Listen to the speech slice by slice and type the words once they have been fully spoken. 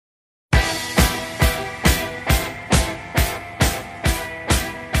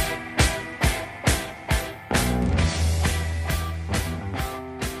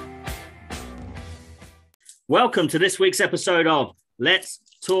Welcome to this week's episode of Let's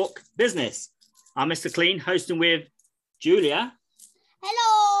Talk Business. I'm Mr. Clean, hosting with Julia.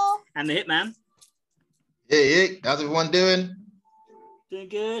 Hello. And the Hitman. Hey, how's everyone doing? Doing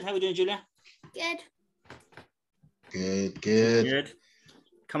good. How are we doing, Julia? Good. Good.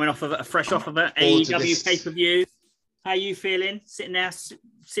 Coming off of fresh off of an AEW pay-per-view. How are you feeling? Sitting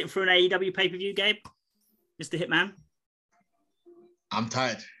through an AEW pay-per-view, Gabe? Mr. Hitman? I'm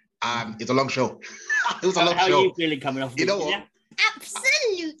tired. It's a long show. It was a long show. How are you feeling coming off? You know what?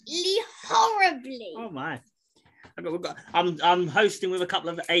 Absolutely horribly. Oh my! I'm hosting with a couple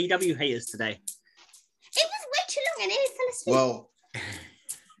of AEW haters today. It was way too long and I fell asleep. Well,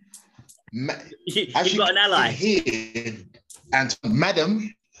 you got an ally. Here, and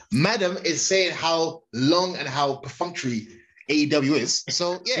Madam is saying how long and how perfunctory AEW is.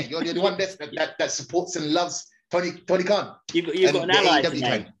 So yeah, you're the only one that supports and loves Tony Khan. You've got an ally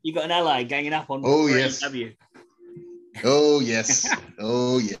today. You've got an ally ganging up on AEW. Oh yes.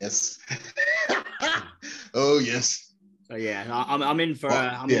 Oh yes. Oh yes. So yeah, I'm in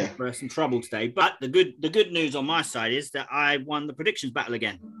for some trouble today. But the good news on my side is that I won the predictions battle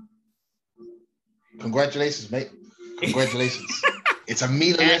again. Congratulations, mate. Congratulations. It's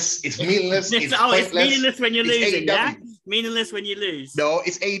meaningless. It's meaningless. It's meaningless when you're losing. Yeah, meaningless when you lose. No,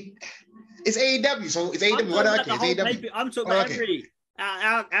 it's AEW. So it's AEW. What it's AEW. I'm talking about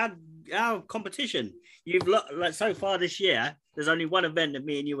our competition. You've like so far this year. There's only one event that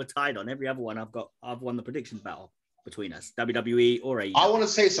me and you were tied on. Every other one I've won the predictions battle between us, WWE or AEW. I want to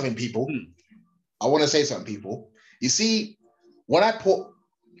say something, people. You see, when I put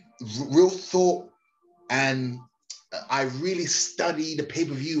real thought and I really study the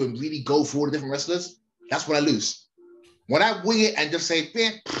pay-per-view and really go through all the different wrestlers, that's when I lose. When I wing it and just say,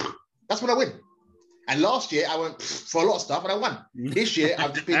 man, that's when I win. And last year, I went for a lot of stuff and I won. This year,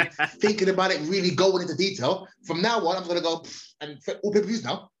 I've just been thinking about it, really going into detail. From now on, I'm going to go and all pay-per-views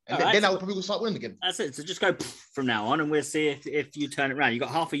now. And then I'll probably start winning again. That's it. So just go from now on and we'll see if you turn it around. You've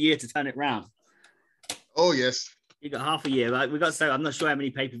got half a year to turn it around. Oh, yes. You've got half a year. Like, I'm not sure how many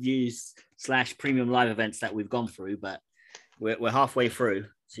pay-per-views / premium live events that we've gone through, but we're halfway through.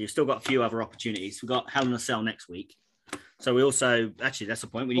 So you've still got a few other opportunities. We've got Hell in a Cell next week. So we also, actually, that's the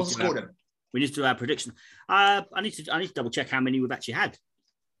point. We need to do our prediction. I need to double check how many we've actually had.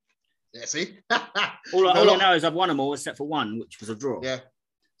 Yeah, see? all I know is I've won them all except for one, which was a draw. Yeah.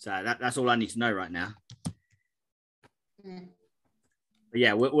 So that's all I need to know right now. But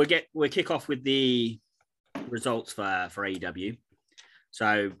yeah, we'll kick off with the results for AEW.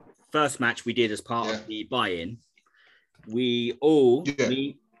 So first match we did as part of the buy-in. We all,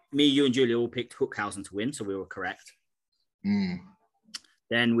 me, you and Julia all picked Hookhausen to win, so we were correct.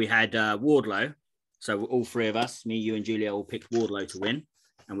 Then we had Wardlow. So all three of us, me, you, and Julia, all picked Wardlow to win,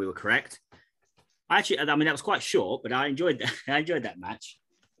 and we were correct. Actually, I mean, that was quite short, but I enjoyed that. I enjoyed that match.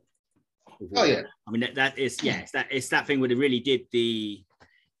 Oh yeah. I mean, that is it's that thing where they really did the.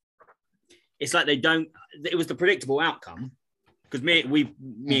 It's like they don't. It was the predictable outcome because me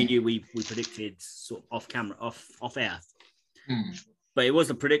and you we predicted sort of off camera, off air, but it was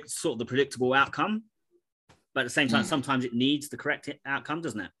the predictable outcome. But at the same time, sometimes it needs the correct outcome,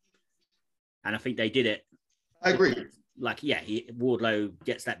 doesn't it? And I think they did it. I agree. Like, Wardlow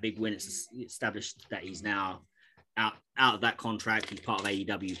gets that big win. It's established that he's now out of that contract. He's part of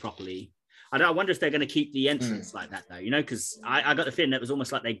AEW properly. I wonder if they're going to keep the entrance like that, though, because I got the feeling that it was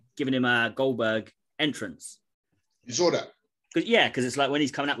almost like they giving him a Goldberg entrance. You saw that? Because it's like when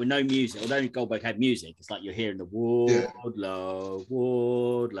he's coming out with no music, although Goldberg had music, it's like you're hearing the Wardlow,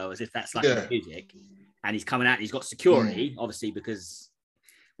 as if that's like the music. And he's coming out, and he's got security, obviously, because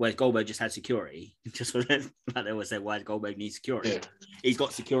whereas Goldberg just had security, just like they always say, why does Goldberg need security? Yeah. He's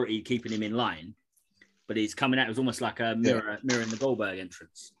got security keeping him in line, but he's coming out, it was almost like a mirroring the Goldberg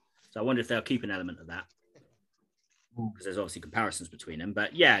entrance. So I wonder if they'll keep an element of that. Because there's obviously comparisons between them.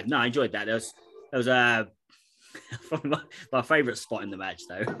 But yeah, no, I enjoyed that. There was probably my favourite spot in the match,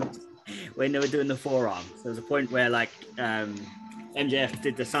 though, when they were doing the forearm. So there was a point where, like, MJF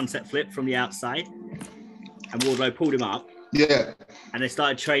did the sunset flip from the outside, and Wardlow pulled him up. Yeah. And they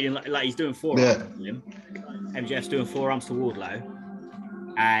started trading like he's doing forearms to him. MJF's doing forearms to Wardlow,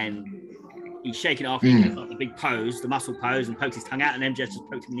 and he's shaking it off. He does like the big pose, the muscle pose, and pokes his tongue out, and MJF just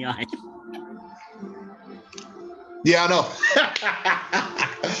poked him in the eye. Yeah, I know.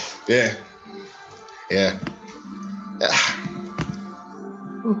 Yeah.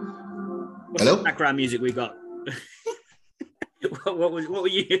 What's the background music we got? What were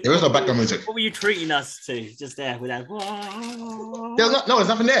you? There was no background music. What were you treating us to just there with that? There's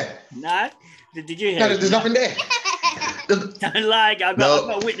nothing there. No? Did you hear? No, there's nothing there. Don't lie. I've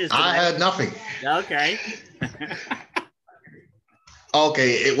got a witness to I heard nothing. Okay.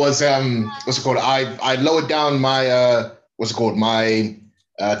 Okay, it was what's it called? I lowered down my what's it called? My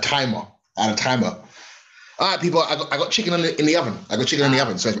timer. I had a timer. All right, people, I got chicken in the oven. I got chicken in the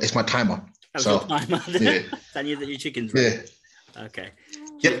oven, so it's my timer. That was your timer. Yeah. That knew that your chicken's ready. Yeah. Okay.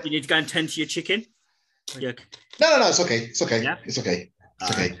 Yep. You need to go and tend to your chicken. Yeah. No, it's okay. It's okay. Yeah? It's okay.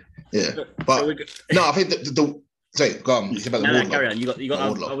 It's okay. Right. Yeah. But no, I think the sorry, go on. It's about the Wardlow. Carry on. You got. I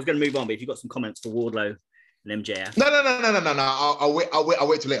was going to move on, but if you got some comments for Wardlow and MJF. No. I'll wait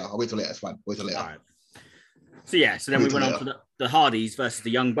till later. I'll wait till later. It's fine. Wait till later. All right. So yeah. So then we went on to the Hardys versus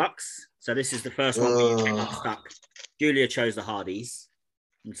the Young Bucks. So this is the first one we got stuck. Julia chose the Hardys,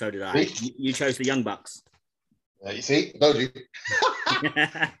 and so did I. You chose the Young Bucks. You see, told you.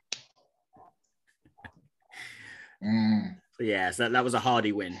 So yeah, so that was a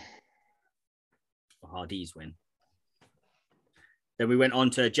Hardy win. A Hardys win. Then we went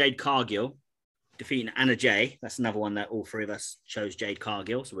on to Jade Cargill defeating Anna Jay. That's another one that all three of us chose Jade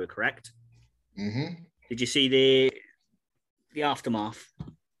Cargill, so we're correct. Mm-hmm. Did you see the aftermath?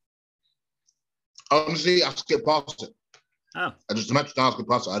 Honestly, I skipped past it. Oh. I just imagine I skipped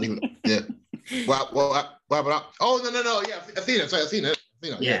past it. I didn't even, yeah. What happened? Oh, no. Yeah, Athena. Sorry, Athena.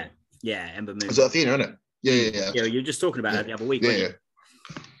 Yeah, Ember Moon. It's Athena, isn't it? Yeah. Yeah, you were just talking about her the other week. Yeah.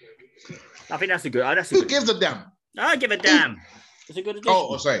 I think that's a good. Who gives a damn? I give a damn. It's a good addition.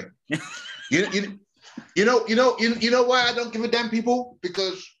 Oh, sorry. you know why I don't give a damn, people?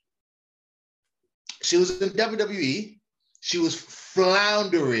 Because she was in WWE. She was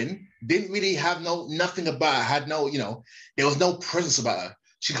floundering. Didn't really have nothing about her. Had no, there was no presence about her.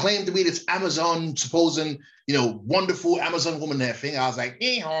 She claimed to be this Amazon, supposing, wonderful Amazon woman there thing. I was like,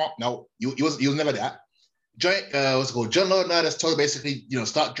 no, you was never that. What's it called? John Laurinaitis has told her basically,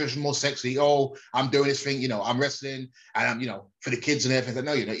 start dressing more sexy. Oh, I'm doing this thing, I'm wrestling, and I'm, for the kids and everything.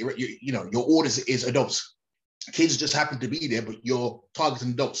 No, your audience is adults. Kids just happen to be there, but you're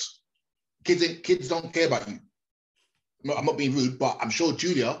targeting adults. Kids don't care about you. I'm not being rude, but I'm sure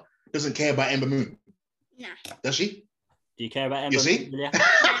Julia doesn't care about Ember Moon. No. Does she? Do you care about Ember? You see? Moon,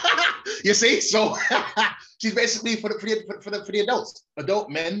 You see? So she's basically for the adults, adult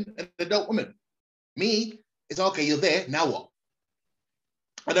men and adult women. Me, it's okay. You're there. Now what?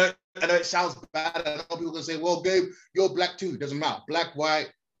 I know it sounds bad. I know people can say, "Well, Gabe, you're black too. Doesn't matter. Black,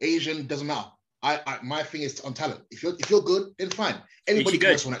 white, Asian, doesn't matter." My thing is on talent. If you're good, then fine. Anybody can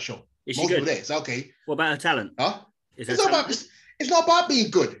wrestle on that show. Is Most she good? people there. It's okay. What about her talent? Huh? It's not about being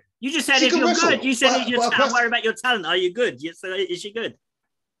good. You just said she if you're wrestle, good. You said if you're but worry about your talent. Are you good? Yes. So is she good?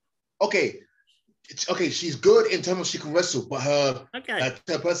 Okay. She's good in terms of she can wrestle, but her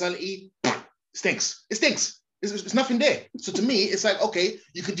personality stinks. It stinks. There's nothing there. So to me, it's like, okay,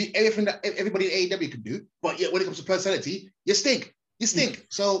 you could do everything that everybody in AEW could do, but yet when it comes to personality, you stink. You stink.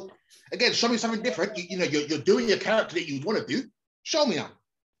 So again, show me something different. You're doing your character that you want to do. Show me now.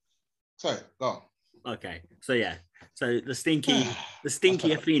 Sorry, go on. Okay. So yeah. So the stinky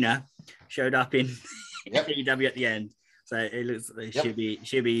Athena showed up in AEW at the end. So it looks like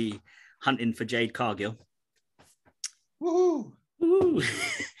she'll be hunting for Jade Cargill. Woohoo! Woo-hoo.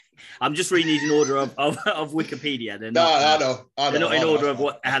 I'm just reading these in order of Wikipedia. They're I not, know. They're not in order of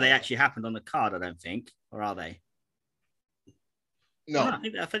how they actually happened on the card, I don't think. Or are they? No. I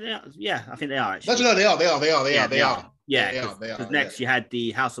think they are actually. No, they are. Yeah, because next you had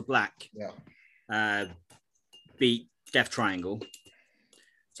the House of Black. Yeah. Beat Death Triangle.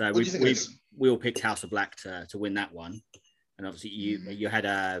 So we all picked House of Black to win that one. And obviously you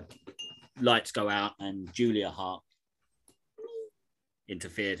had lights go out and Julia Hart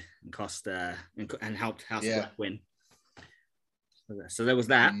interfered and cost and helped House of Black win. So there was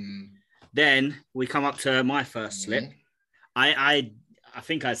that. Then we come up to my first slip. I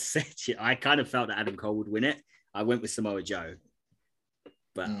think I said I kind of felt that Adam Cole would win it. I went with Samoa Joe,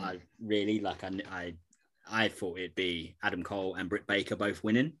 but I really I thought it'd be Adam Cole and Britt Baker both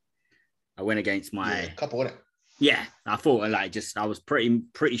winning. I went against my couple, wasn't it? Yeah, I thought I was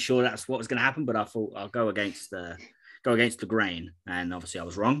pretty sure that's what was going to happen, but I thought I'll go against the grain, and obviously I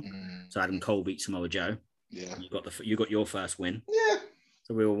was wrong. So Adam Cole beat Samoa Joe. Yeah, you got your first win. Yeah,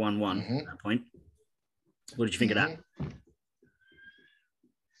 so we were 1-1 at that point. What did you think of that?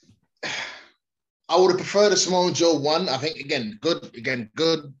 I would have preferred a Samoa Joe one. I think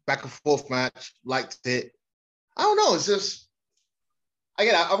good back and forth match. Liked it. I don't know. It's just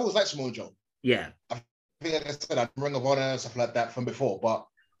I've always liked Samoa Joe. Yeah. I think, like I said, I've Ring of Honor and stuff like that from before, but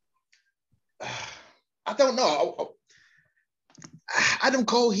I don't know. Adam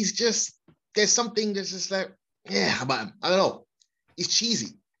Cole, there's something that's just like, about him. I don't know. He's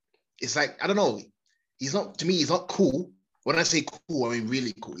cheesy. It's like, I don't know. He's not cool. when I say cool, I mean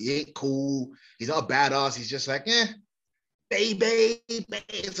really cool. He ain't cool. He's not a badass. He's just like, baby.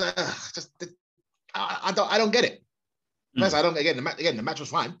 It's just I don't get it. Plus, I don't again. The match was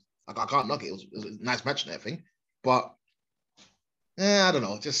fine. I can't knock it. It was a nice match and everything. But I don't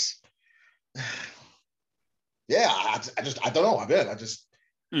know. Just I don't know. I just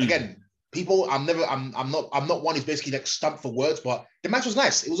again, people. I'm not one who's basically like stumped for words. But the match was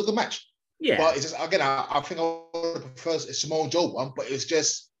nice. It was a good match. Yeah. But it's just again, I think I would prefer a Samoa Joe one. But it's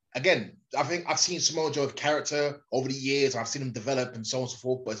just again, I think I've seen Samoa Joe's character over the years. I've seen him develop and so on and so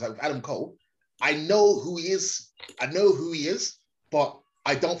forth. But it's like with Adam Cole, I know who he is. But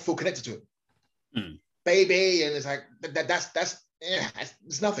I don't feel connected to him. Baby, and it's like that's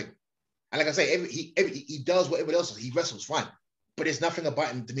it's nothing. And like I say, he does what everybody else does. He wrestles fine, but there's nothing about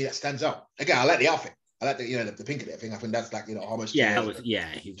him to me that stands out. Again, I like the outfit. I like the pink of it thing. I think that's like homage. Yeah, to, that was to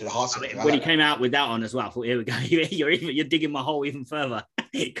the heart. When he came out with that on as well, I thought, here we go. You're digging my hole even further.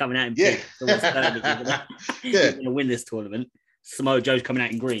 Coming out in pink. You're gonna win this tournament. Samoa Joe's coming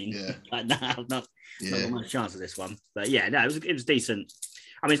out in green. Yeah. Like, not got much chance of this one. But yeah, no, it was decent.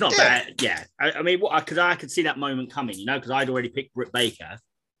 I mean, it's not bad. Yeah. I mean, because I could see that moment coming, because I'd already picked Britt Baker.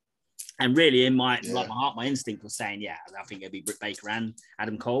 And really, in my heart, my instinct was saying, I think it'd be Britt Baker and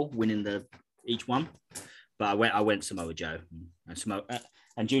Adam Cole winning each one. But I went Samoa Joe.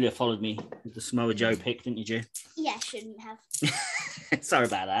 And Julia followed me with the Samoa Joe pick, didn't you, Ju? Yeah, shouldn't have. Sorry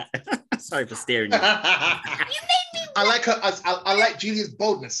about that. Sorry for steering you. You made me. I like her. I like Julia's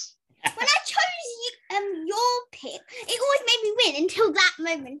boldness. When I chose your pick, it always made me win until that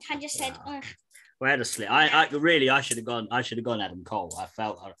moment. I just said, We had a slip. I should have gone. Adam Cole. I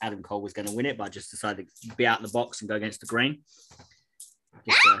felt Adam Cole was going to win it, but I just decided to be out in the box and go against the grain,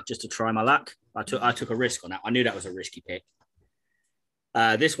 just to try my luck. I took a risk on that. I knew that was a risky pick.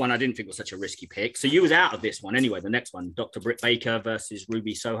 This one I didn't think was such a risky pick. So you was out of this one anyway. The next one, Dr. Britt Baker versus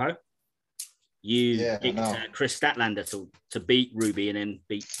Ruby Soho. You picked Chris Statlander to beat Ruby and then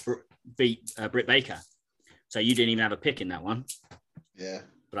beat Britt Baker. So you didn't even have a pick in that one. Yeah.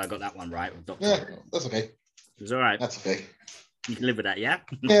 But I got that one right with Dr. Yeah, that's okay. It was all right. That's okay. You can live with that, yeah?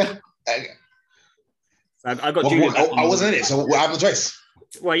 Yeah. I got Julia. I wasn't in it, so I have no choice.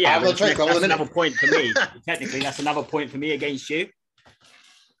 Well, yeah. I have no choice. That's another point for me. Technically, that's another point for me against you.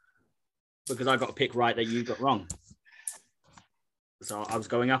 Because I got a pick right that you got wrong. So I was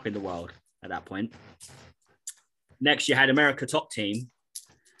going up in the world at that point. Next, you had America Top Team.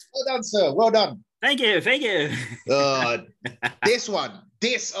 Well done, sir. Well done. Thank you.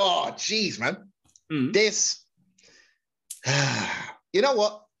 Oh, geez, man. This, you know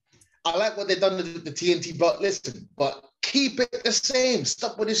what? I like what they've done with the TNT belt. Listen, but keep it the same.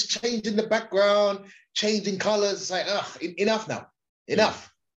 Stop with this changing the background, changing colors. It's like, enough now.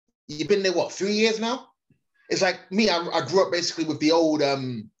 Enough. You've been there, 3 years now? It's like me, I grew up basically with the old,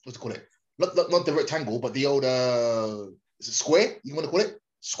 what's it called? Not the rectangle, but the old, is it square? You want to call it?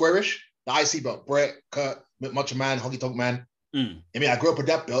 Squarish? The IC belt, Brett, Kurt, Macho Man, Honky Tonk Man. I mean, I grew up with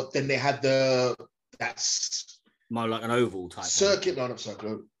that belt. Then they had that's more like an oval type circuit. No, not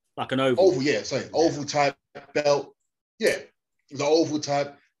circular. Like an oval. Oval, yeah. Sorry, oval type belt. Yeah, the oval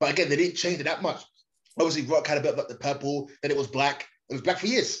type. But again, they didn't change it that much. Obviously, Rock had a belt like the purple. Then it was black. It was black for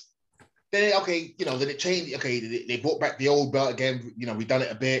years. Then then it changed. Okay, they brought back the old belt again. We done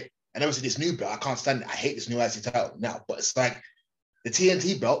it a bit. And obviously, this new belt, I can't stand it. I hate this new IC title now. But it's like the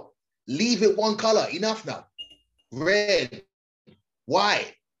TNT belt. Leave it one color. Enough now. Red,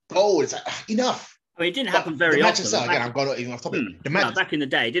 white, gold. It's like enough. I mean, it didn't happen very often. Again, I'm going even off topic. Back in the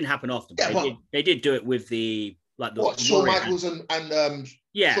day, it didn't happen often. Yeah, they did do it with the Shawn Michaels and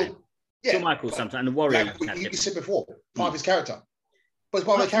Shawn Michaels sometimes and the Warrior. You said before, part of his character. But it's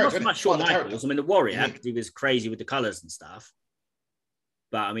part of the character. Not so much Shawn Michaels. I mean, the Warrior, he was crazy with the colors and stuff.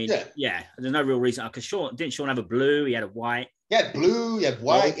 But I mean, there's no real reason because didn't Shawn have a blue? He had a white. He had blue. He had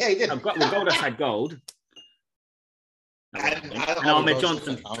white. Yeah, he did. Goldust had gold. And Ahmed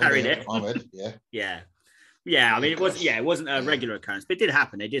Johnson carried it. Ahmed, yeah. I mean, it wasn't a regular occurrence, but it did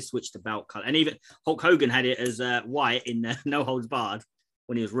happen. They did switch the belt color, and even Hulk Hogan had it as white in No Holds Barred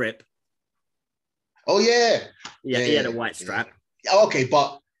when he was Rip. Oh yeah, he had a white strap. Okay,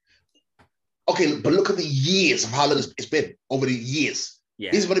 but look at the years of how long it's been over the years.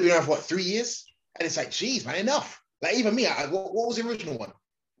 Yeah, this has only been around for 3 years, and it's like, geez, man, enough. Like even me, what was the original one?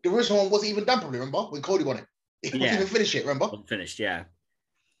 The original one wasn't even done properly. Remember when Cody won it? He didn't even finish it. Remember? Finished, yeah.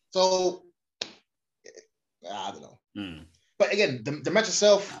 So I don't know. But again, the match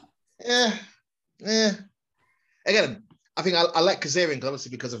itself, Again, I think I like Kazarian obviously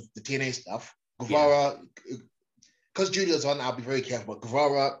because of the TNA stuff. Guevara, because Julia's on, I'll be very careful. But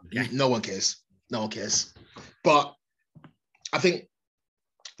Guevara, no one cares. No one cares. But I think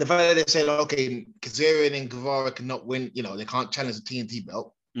the fact that they say, okay, Kazarian and Guevara cannot win, they can't challenge the TNT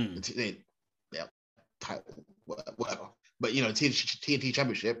belt, title, whatever. But TNT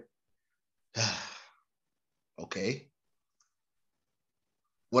Championship. Okay.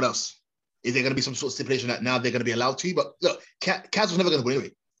 What else? Is there going to be some sort of stipulation that now they're going to be allowed to? But look, Kaz was never going to win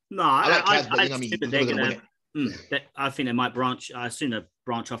anyway. No, I like Kaz, but I think they might branch. I assume they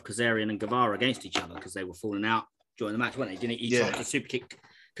branch off Kazarian and Guevara against each other because they were falling out during the match, weren't they? Didn't he try to super kick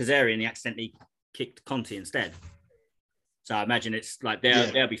Kazarian? He accidentally kicked Conti instead. So I imagine it's like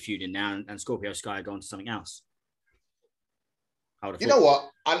they'll be feuding now, and Scorpio Sky are going to something else. You know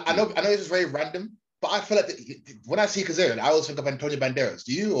what? I know this is very random, but I feel like when I see Kazarian, I always think of Antonio Banderas.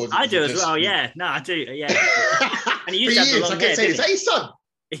 Do you? Or I do as well. Yeah, no, I do. Yeah. And he used to have the long hair. Is that his son?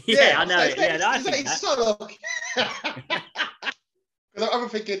 Yeah, I know. I think his son. Because I'm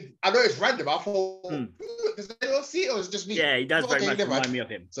thinking, I know it's random. I thought, does anyone see it or is it just me? Yeah, he does very much remind me of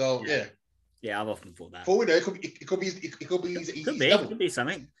him. So yeah. Yeah, I've often thought that. For we know, it could be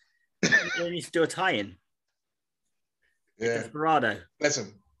something. He needs to do a tie-in. Yeah. Desperado.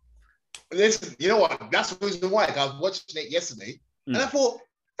 Listen, you know what? That's the reason why. I was watching it yesterday, and I thought,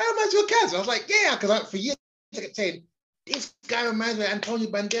 that reminds me of Kaz. I was like, yeah, because for years I kept saying, this guy reminds me of Antonio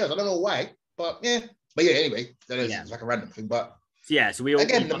Banderas. I don't know why, but yeah. But yeah, anyway, it's like a random thing. But yeah, so we all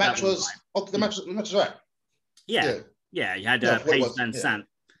again, the match was right. Yeah. You had Paige Van Sant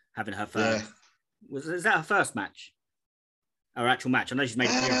having her first. Is that her first match? Her actual match? I know she's made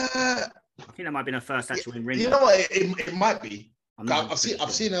I think that might have been her first actual in ring. You know what? It might be. I've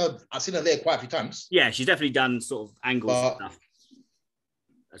seen her there quite a few times. Yeah, she's definitely done sort of angles and stuff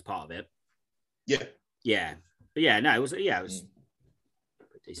as part of it. Yeah. Yeah. But yeah, no, it was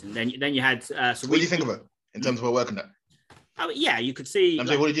decent. Then you had what do you think of her in terms of her working that? Oh yeah, you could see. I'm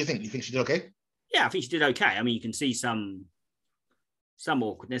saying, what did you think? You think she did okay? Yeah, I think she did okay. I mean, you can see some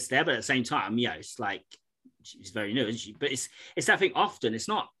awkwardness there, but at the same time, it's like she's very new, isn't she? But it's that thing. Often, it's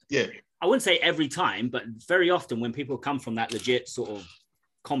not. Yeah. I wouldn't say every time, but very often when people come from that legit sort of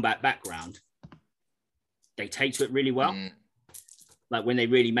combat background, they take to it really well. Like when they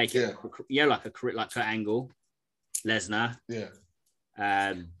really make it, like Kurt Angle, Lesnar,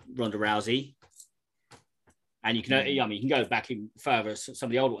 Ronda Rousey. And you can, you can go back even further, some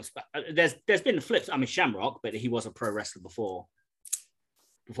of the old ones. But there's been flips. I mean, Shamrock, but he was a pro wrestler before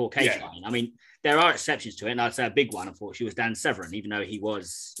Cage Line. I mean, there are exceptions to it, and I'd say a big one, unfortunately, was Dan Severn, even though he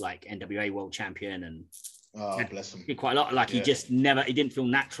was like NWA World Champion and bless him, did quite a lot. Like he didn't feel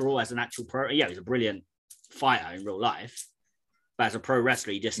natural as an actual pro. Yeah, he was a brilliant fighter in real life, but as a pro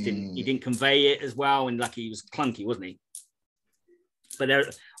wrestler, he just didn't convey it as well, and like he was clunky, wasn't he? But they're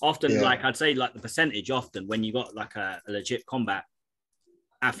often, like I'd say, like the percentage often when you got like a legit combat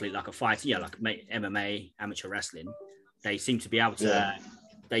athlete, like a fighter, like MMA, amateur wrestling, they seem to be able to,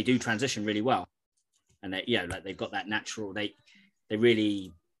 they do transition really well. And like they've got that natural, they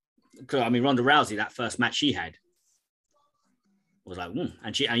really, I mean, Ronda Rousey, that first match she had was like,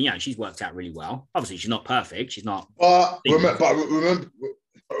 and she's worked out really well. Obviously, she's not perfect. She's not.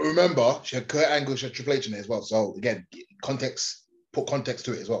 Remember, she had Kurt Angle, she had Triple H in there as well. So again, put context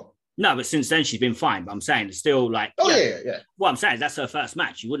to it as well. No, but since then she's been fine. But I'm saying it's still like. Yeah. What I'm saying is that's her first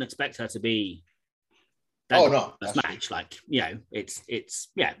match. You wouldn't expect her to be. First match, true. Like it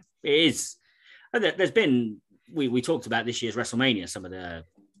is. There's been we talked about this year's WrestleMania. Some of the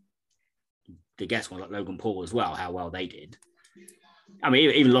guest ones like Logan Paul as well. How well they did. I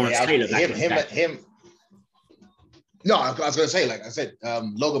mean, even Lawrence Taylor. Him. No, I was going to say, like I said,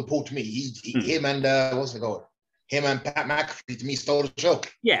 Logan Paul to me, him and what's it called? Him and Pat McAfee to me stole the show.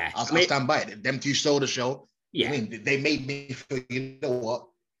 Yeah, I stand by it. Them two stole the show. Yeah, I mean, they made me feel. You know what?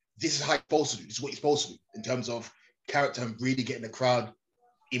 This is how you're supposed to do. This is what you're supposed to do in terms of character and really getting the crowd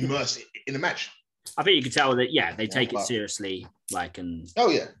immersed in the match. I think you can tell that. Yeah, they take it seriously. Like and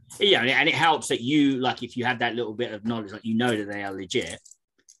and it helps that you like if you have that little bit of knowledge, like that they are legit.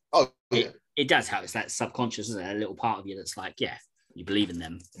 It does help. It's that subconscious, isn't it? A little part of you that's like, you believe in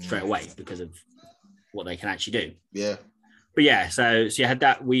them straight away because of what they can actually do. Yeah. But yeah, so you had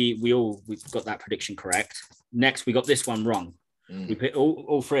that. We got that prediction correct. Next, we got this one wrong. We picked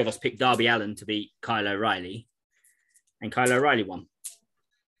all three of us picked Darby Allin to beat Kyle O'Reilly, and Kyle O'Reilly won.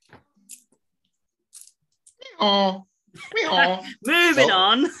 Moving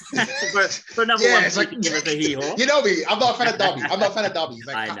on for another one. It's like, you know me. I'm not a fan of Darby. It's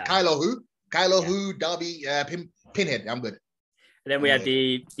like Kylo who, Darby, Pinhead. I'm good. And then we had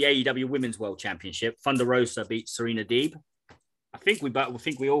the AEW Women's World Championship. Thunder Rosa beat Serena Deeb. I think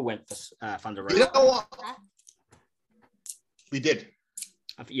we all went for Thunder Rosa. You know what? We did.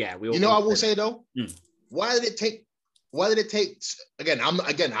 We all. You know, I will say though, why did it take why did it take again?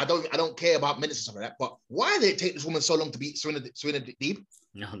 I don't care about minutes and stuff like that. But why did it take this woman so long to beat Serena Deeb?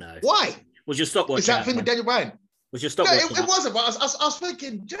 No. Why? Was your stopwatch? Is that thing with Daniel Bryan? Was your No, stopwatch? it wasn't. But I was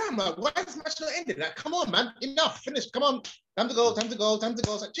thinking, damn, like, why is this match not ended? Like, come on, man, enough, finish. Come on, time to go.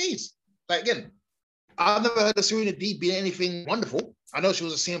 It's like, geez, like again, I've never heard of Serena Deeb being anything wonderful. I know she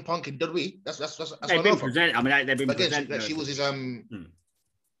was a CM Punk in WWE. That's what I know from. I mean, they've been But presenting. again, she was his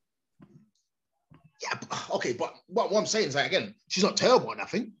Yeah, okay, but what I'm saying is like again, she's not terrible or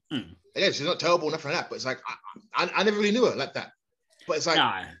nothing. Again, she's not terrible or nothing like that. But it's like I never really knew her like that. But it's like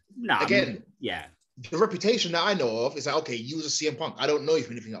no. Again, I mean, yeah. The reputation that I know of is like okay, you was a CM Punk. I don't know you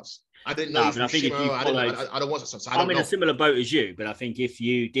from anything else. I didn't know you from Shimmer. I don't want to. So I'm in a similar boat as you, but I think if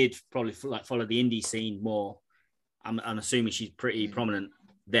you did probably follow the indie scene more, I'm assuming she's pretty prominent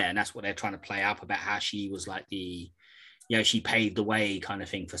there, and that's what they're trying to play up about how she was like she paved the way kind of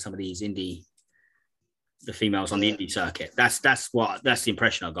thing for some of these the females on the indie circuit. That's the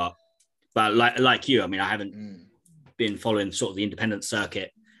impression I got. But like you, I mean, I haven't been following sort of the independent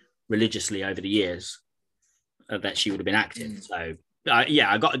circuit religiously over the years that she would have been active. So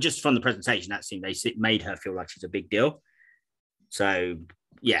I got just from the presentation that seemed they made her feel like she's a big deal. So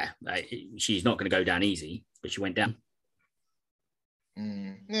yeah, she's not going to go down easy, but she went down.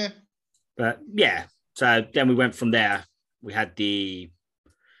 Yeah. But yeah, so then we went from there. We had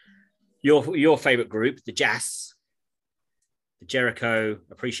your favorite group, the JAS, the Jericho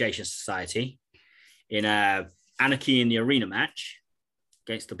Appreciation Society, in a Anarchy in the Arena match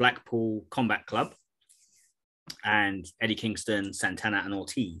against the Blackpool Combat Club and Eddie Kingston, Santana, and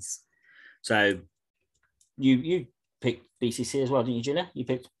Ortiz. So you picked BCC as well, didn't you, Julia? You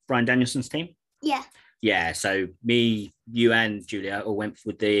picked Bryan Danielson's team? Yeah. Yeah, so me, you, and Julia all went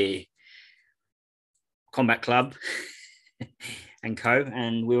with the Combat Club and co,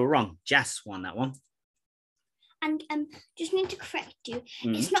 and we were wrong. JAS won that one. And just need to correct you.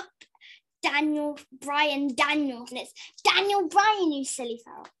 It's not Bryan Danielson. It's Daniel Bryan, you silly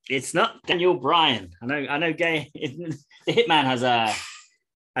fellow. It's not Daniel Bryan. I know. Gay. The Hitman has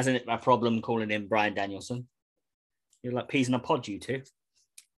a problem calling him Bryan Danielson. You're like peas in a pod, you two.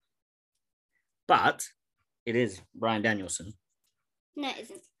 But it is Bryan Danielson. No, it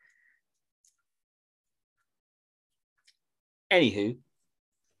isn't. Anywho,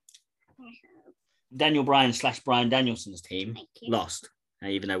 Daniel Bryan / Bryan Danielson's team lost,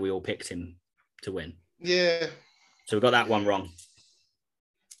 even though we all picked him to win. Yeah. So we got that one wrong.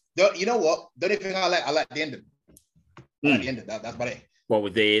 You know what? The only thing I like the ending. I like the ending. That's about it. What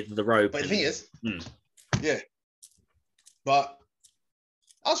with the rope? But the thing is, yeah. But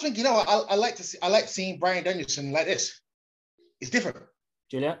I was thinking, I like seeing Bryan Danielson like this. It's different.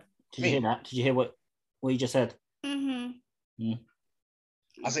 Julia, did you hear that? Did you hear what you just said?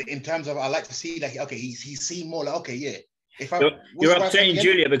 I said, in terms of, I like to see like, okay, he's seen more like, okay, yeah. You're upsetting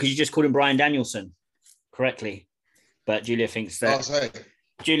Julia because you just called him Bryan Danielson correctly, but Julia thinks that. Oh, sorry.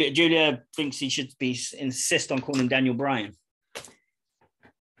 Julia thinks he should insist on calling him Daniel Bryan.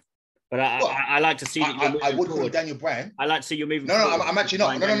 But I like to see. I would call him Daniel Bryan. I like to see you moving. No, I'm actually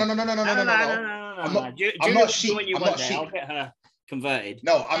not. No. I'm not sheep. I'm not sheep. I'll get her converted.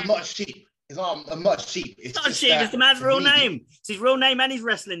 No, I'm not sheep. I'm not sheep. It's not sheep. It's the man's real name. It's his real name and his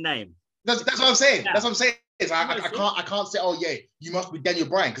wrestling name. That's what I'm saying. Yeah. That's what I'm saying. I can't say, oh yeah, you must be Daniel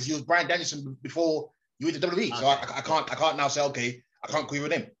Bryan because he was Bryan Danielson before you went to WWE. Okay. So I can't now say, okay, I can't call you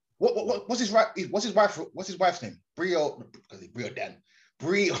with him. What's his wife's name? Brie or Dan?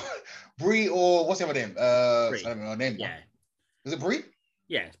 Brie or what's the other name? I don't know her name. Yeah. Is it Brie?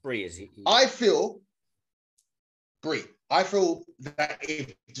 Yeah, it's Brie. Is he? I feel Brie. I feel that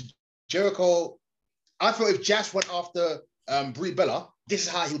if Jericho, if JAS went after Brie Bella, this is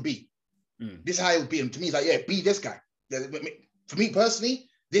how he'll be. This is how he'll be. And to me, it's like, yeah, be this guy. For me personally,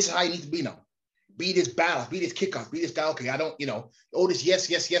 this is how you need to be now. Be this badass, be this kick-ass, be this guy. Okay, I don't, all this yes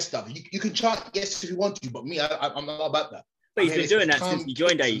stuff. You can chant yes if you want to, but me, I'm not about that. But he's been doing that since he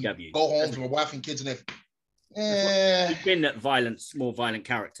joined AEW. Go home to my wife and kids and everything. He's been that more violent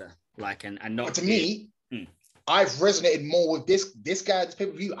character, and not. But to me, I've resonated more with this guy, this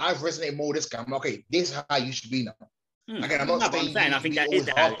pay-per-view. I've resonated more with this guy. I'm like, okay, this is how you should be now. Again, I'm not saying I think that is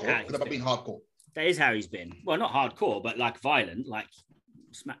hardcore because I've been hardcore. That is how he's been. Well, not hardcore, but like violent, like.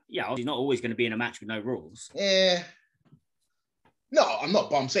 Yeah, he's not always going to be in a match with no rules. Yeah. No, I'm not,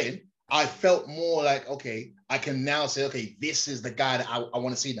 but I'm saying I felt more like, okay, I can now say, okay, this is the guy that I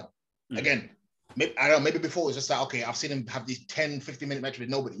want to see now. Again, I don't know, maybe before it was just like, okay, I've seen him have these 10, 15-minute matches with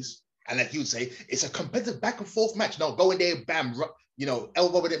nobodies. And like you'd say, it's a competitive back and forth match. No, go in there, bam,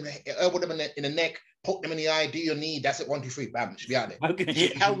 elbow them in the neck, poke them in the eye, do your knee, that's it, 1, 2, 3, bam, should be out there.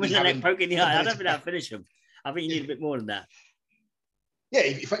 Elbow in the neck, poke in the eye. I don't think that'll finish him. I think you need a bit more than that. Yeah,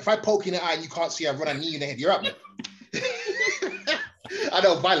 if I poke you in the eye and you can't see, I run a knee in the head. You're up, man. I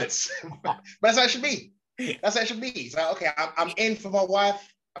know, violence. But that's how it should be. That's how it should be. It's like, okay, I'm in for my wife.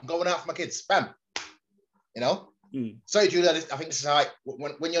 I'm going out for my kids. Bam. You know? Sorry, Julia. I think this is how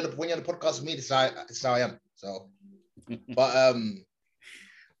when you're on the podcast with me, this is how I am. So, but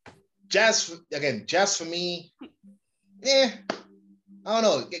Jazz for me, I don't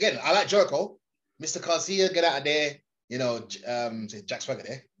know. Again, I like Jericho. Mr. Garcia, get out of there. You know, Jack Swagger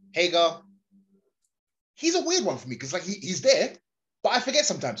there. Hager, he's a weird one for me because like he's there, but I forget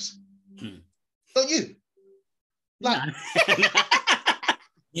sometimes. Don't you? Like,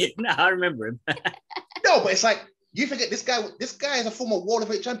 no, I remember him. No, but it's like you forget this guy. This guy is a former world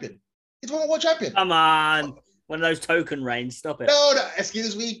heavyweight champion. He's a former world champion. Come on, one of those token reigns. Stop it. No,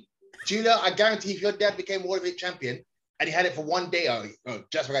 excuse me, Julia. I guarantee if your dad became world heavyweight champion and he had it for one day,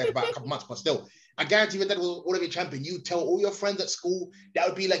 just for about a couple months, but still. I guarantee you that was already a champion. You tell all your friends at school that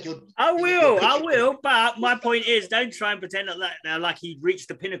would be like your. I will. But my point is, don't try and pretend like he reached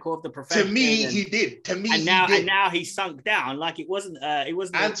the pinnacle of the profession. To me, he did. And now he's sunk down. Like it wasn't.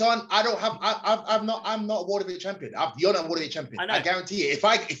 Anton, I don't have. I'm not a world heavyweight champion. You're not a world heavyweight champion. I guarantee it.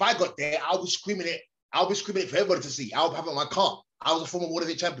 If I got there, I'll be screaming it. I'll be screaming it for everybody to see. I'll have it on my car. I was a former world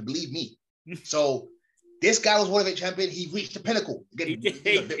heavyweight champion. Believe me. So. This guy was world heavyweight champion. He reached the pinnacle. Again,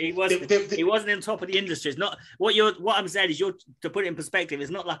 he wasn't in top of the industry. It's not what I'm saying is to put it in perspective. It's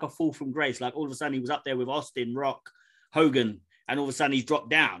not like a fall from grace. Like all of a sudden he was up there with Austin, Rock, Hogan, and all of a sudden he's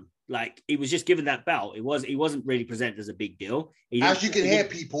dropped down. Like he was just given that belt. He wasn't really presented as a big deal. As you can hear,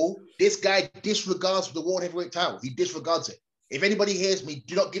 people, this guy disregards the world heavyweight title. He disregards it. If anybody hears me,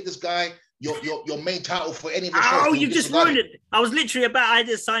 do not give this guy your main title for any of the shows. Oh, you just ruined it. I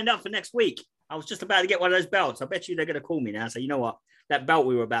just signed up for next week. I was just about to get one of those belts. I bet you they're going to call me now. So you know what? That belt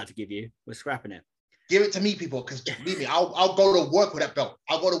we were about to give you, we're scrapping it. Give it to me, people, because believe me, I'll go to work with that belt.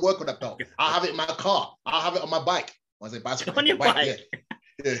 I'll go to work with that belt. I'll have it in my car. I'll have it on my bike. I say bicycle. On your bike.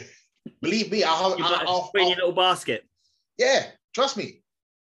 Yeah. Believe me, I'll put in your little basket. Yeah, trust me.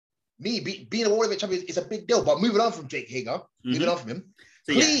 Me being a world heavyweight champion is a big deal. But moving on from Jake Hager, moving on from him,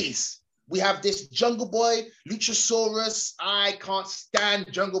 so, please. We have this Jungle Boy, Luchasaurus. I can't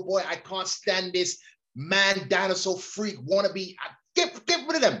stand Jungle Boy. I can't stand this man dinosaur freak wannabe. Get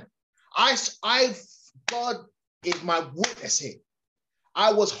rid of them. God is my witness here.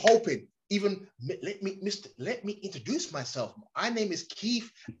 I was hoping, let me introduce myself. My name is Keith,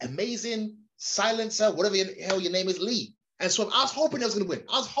 Amazing Silencer, whatever the hell your name is, Lee. And so I was hoping I was going to win.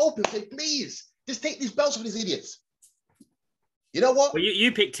 I was hoping, please, just take these belts from these idiots. You know what? Well,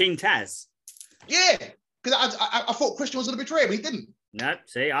 you picked Team Taz. Yeah, because I thought Christian was going to betray him, but he didn't. No,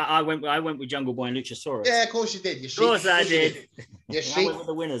 see, I went with Jungle Boy and Luchasaurus. Yeah, of course you did. Of course I did. Yes, I went with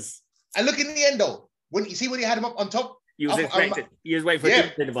the winners. And look in the end, though. When you had him up on top, you was waiting for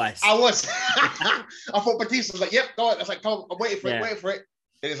a device. I was. I thought Batista was like, "Yep, go on." I was like, "Come on, I'm waiting for it."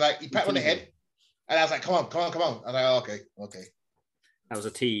 Then it's like he pat on the head, and I was like, "Come on." I was like, oh, "Okay." That was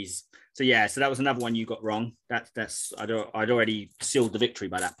a tease. So yeah, that was another one you got wrong. That's I'd already sealed the victory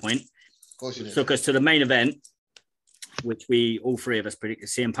by that point. Of course you did. Took us to the main event, which all three of us predicted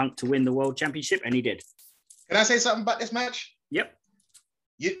CM Punk to win the World Championship, and he did. Can I say something about this match? Yep.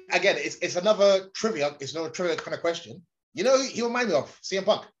 Again, it's another trivia. It's not a trivia kind of question. You know, he reminded me of CM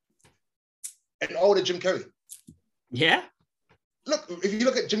Punk, an older Jim Carrey. Yeah. Look, if you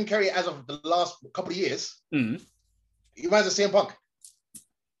look at Jim Carrey as of the last couple of years, he reminds me of CM Punk.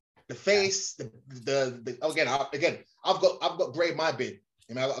 The face, again, I've got grey in my beard.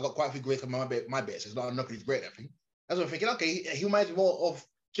 I mean, I've got quite a few grays in my beard, so it's not he's great at everything. That's what I'm thinking. Okay, he reminds me more of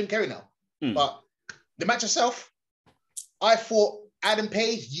Jim Carrey now. But the match itself, I thought, Adam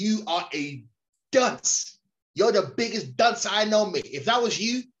Page, you are a dunce. You're the biggest dunce I know, mate. If that was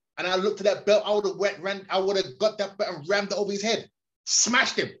you, and I looked at that belt, I would have got that belt and rammed it over his head,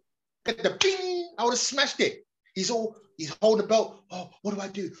 smashed him. Get the bing, I would have smashed it. He's holding the belt. Oh, what do I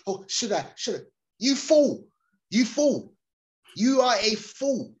do? Oh, should I? You fool. You are a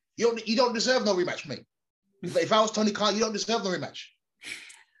fool. You don't deserve no rematch, mate. If I was Tony Khan, you don't deserve no rematch.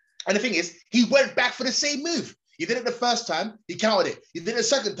 And the thing is, he went back for the same move. You did it the first time, he counted it. You did it the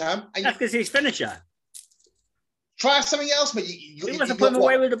second time. And that's because he's finisher. Try something else, mate. You must have put him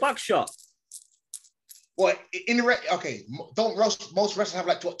away with the buckshot. Well, don't most wrestlers have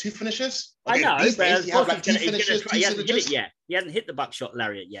like two finishers? Okay, I know, these days, he hasn't hit it yet. He hasn't hit the buckshot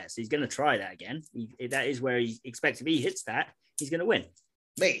lariat yet, so he's going to try that again. That is where he expects. If he hits that, he's going to win.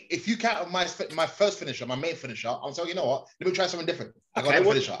 Mate, if you count my first finisher, my main finisher, I'm saying, you know what? Let me try something different. I got a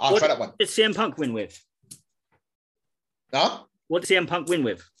finisher. I'll try that one. What did CM Punk win with? Huh? What did CM Punk win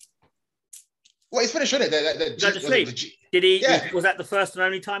with? Well, he's finished, isn't it? He got to sleep. Did he? Yeah. Was that the first and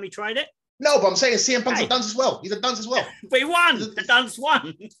only time he tried it? No, but I'm saying CM Punk's a dunce as well. He's a dunce as well. But he won. The dunce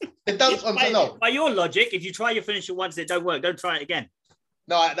won. The dunce. No. By your logic, if you try your finisher once, it don't work. Don't try it again.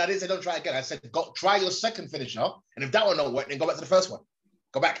 No, that is, I don't try it again. I said, try your second finisher, and if that one don't work, then go back to the first one.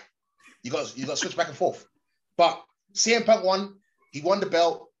 Go back. You got to switch back and forth. But CM Punk won. He won the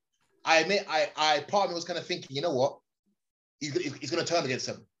belt. I admit, I part of me was kind of thinking, you know what? He's going to turn against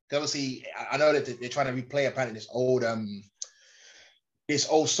him. Because obviously, I know that they're trying to replay apparently this old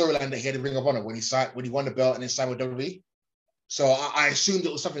storyline that he had in Ring of Honor when he won the belt and then signed with WWE. So I assumed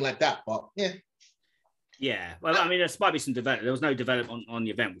it was something like that. But yeah. Yeah. Well, I mean, there might be some development. There was no development on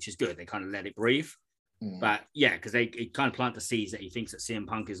the event, which is good. They kind of let it breathe. But yeah, because they kind of plant the seeds that he thinks that CM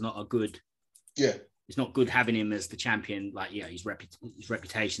Punk is not a good. Yeah. It's not good having him as the champion, like, his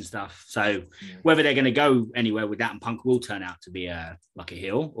reputation stuff. So whether they're going to go anywhere with that and Punk will turn out to be like a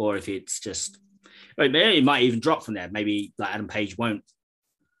heel, or if it's just, it might even drop from there. Maybe like Adam Page won't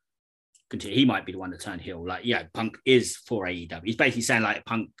continue. He might be the one to turn heel. Like, Punk is for AEW. He's basically saying like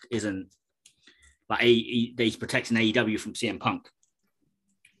Punk isn't like he's protecting AEW from CM Punk.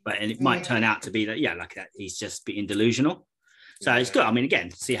 And it might turn out to be that, like that. He's just being delusional. So it's good. I mean, again,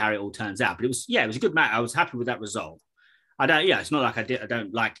 see how it all turns out. But it was a good match. I was happy with that result. It's not like I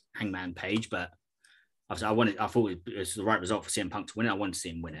don't like Hangman Page, but I thought it was the right result for CM Punk to win it. I wanted to see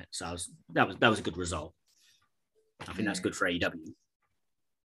him win it. So that was a good result. I think that's good for AEW.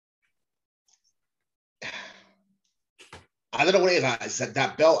 I don't know what it is. I said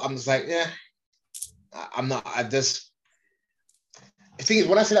that belt. I'm just like, I'm not. The thing is,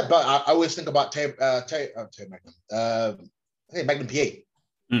 when I say that belt, I always think about Magnum PA.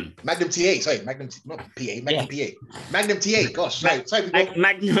 Magnum TA, sorry, Magnum, not PA, Magnum PA. Magnum TA, gosh, sorry people.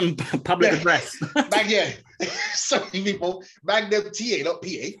 Magnum Public Address. Sorry people, Magnum TA, not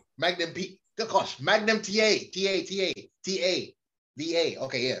PA. Magnum P, gosh, Magnum TA,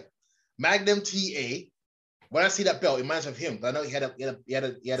 okay, yeah. Magnum TA, when I see that belt, it reminds me of him. I know he had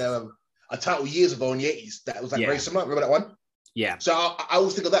a title years ago in the 80s that was like very similar. Remember that one? Yeah. So I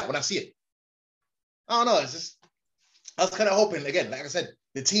always think of that when I see it. I don't know, it's just, I was kind of hoping, again, like I said,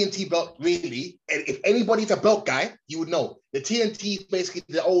 the TNT belt really, and if anybody's a belt guy, you would know. The TNT is basically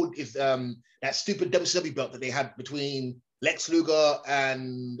that stupid WCW belt that they had between Lex Luger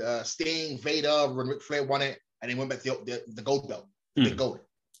and Sting, Vader, when Ric Flair won it, and they went back to the gold belt, the gold.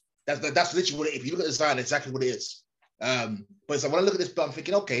 That's literally what it is. If you look at the design, that's exactly what it is. But so when I look at this belt, I'm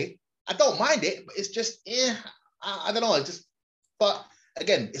thinking, okay, I don't mind it, but it's just, I don't know. It's just, but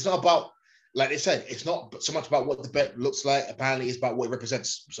again, it's not about, like they said, it's not so much about what the bet looks like. Apparently, it's about what it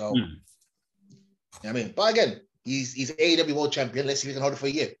represents. So, I mean, but again, he's AEW World Champion. Let's see if he can hold it for a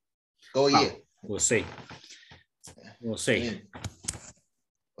year. Go a year. We'll see. We'll see.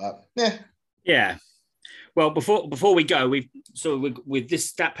 But yeah. Well, before we go, with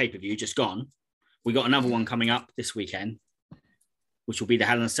this that pay-per-view just gone, we got another one coming up this weekend, which will be the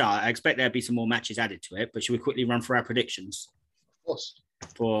Hell in a Cell. I expect there'll be some more matches added to it. But should we quickly run through our predictions? Of course.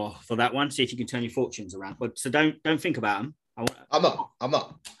 For that one, see if you can turn your fortunes around. But so don't think about them. I'm not.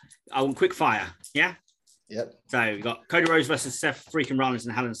 I want quick fire. Yeah. Yep. So we got Cody Rhodes versus Seth freaking Rollins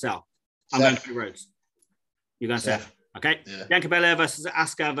in Hell in a Cell. I'm going Cody Rhodes. You're going Seth. Okay. Yeah. Bianca Belair versus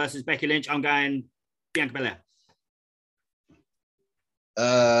Asuka versus Becky Lynch. I'm going Bianca Belair.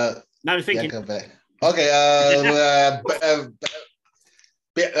 No, I'm thinking. Okay.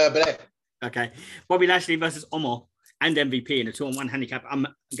 Belair. Okay. Bobby Lashley versus Omos and MVP in a 2-on-1 handicap. I'm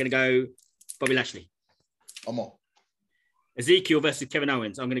going to go Bobby Lashley. Omos. Ezekiel versus Kevin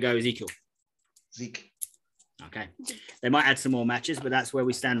Owens. I'm going to go Ezekiel. Zeke. Okay. They might add some more matches, but that's where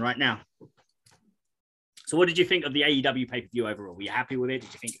we stand right now. So what did you think of the AEW pay-per-view overall? Were you happy with it?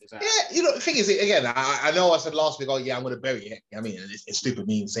 Did you think it was... Yeah, the thing is, again, I know I said last week, I'm going to bury it. I mean, it's stupid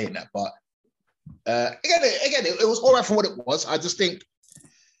me saying that, but again, it was all right for what it was. I just think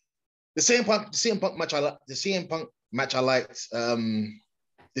the CM Punk match I liked.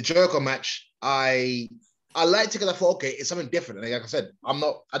 The Jericho match, I liked it because I thought, okay, it's something different. And like I said, I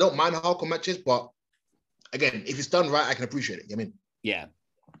don't mind hardcore matches, but again, if it's done right, I can appreciate it. I mean, yeah.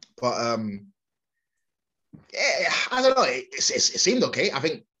 But yeah, I don't know. It seemed okay. I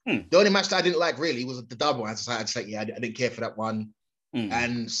think the only match that I didn't like really was the double. I didn't care for that one.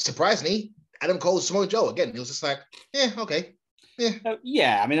 And surprisingly, Adam Cole's Samoa Joe again. It was just like, yeah, okay.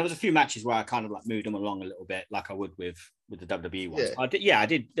 Yeah. I mean, there was a few matches where I kind of like moved them along a little bit, like I would with the WWE ones. I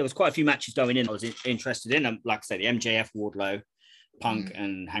did. There was quite a few matches going in I was interested in. Like I said, the MJF, Wardlow, Punk,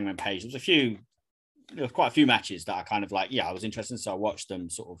 and Hangman Page. There was quite a few matches that I kind of like. Yeah, I was interested, so I watched them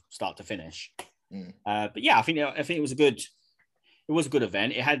sort of start to finish. But yeah, I think it was a good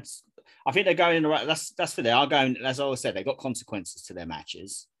event. It had I think they're going in the right. That's for they are going. As I always said, they got consequences to their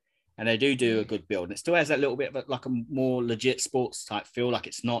matches, and they do a good build. And it still has that little bit of like a more legit sports type feel. Like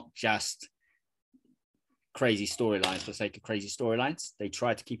it's not just crazy storylines for the sake of crazy storylines. They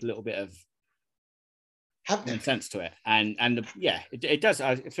try to keep a little bit of sense to it, and it does.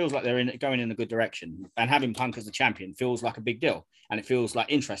 It feels like they're going in a good direction. And having Punk as the champion feels like a big deal, and it feels like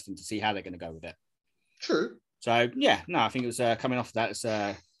interesting to see how they're going to go with it. True. So yeah, no, I think it was coming off of that. It's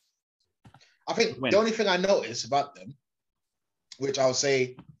I think the only thing I noticed about them, which I would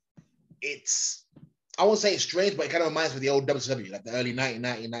say I won't say it's strange, but it kind of reminds me of the old WCW, like the early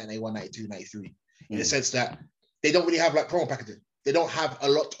 1990, 1991, 92, 93, in the sense that they don't really have like promo packages. They don't have a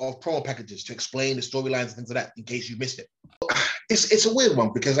lot of promo packages to explain the storylines and things like that in case you missed it. It's a weird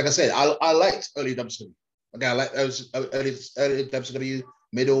one because, like I said, I liked early WCW. Okay, I like early WCW,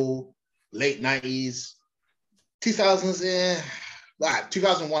 middle, late 90s, 2000s, yeah. Like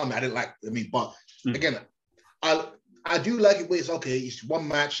 2001, I didn't like. But again, I do like it where it's okay. It's one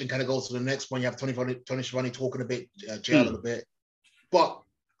match and kind of goes to the next one. You have Tony Schiavone talking a bit, Jay a little bit, but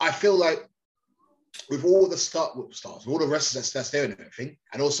I feel like with all the stars, with all the wrestlers that's there and everything,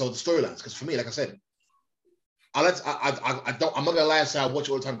 and also the storylines. Because for me, like I said, I'm not gonna lie and say I watch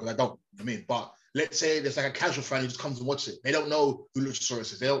it all the time because I don't. But let's say there's like a casual fan who just comes and watches it. They don't know who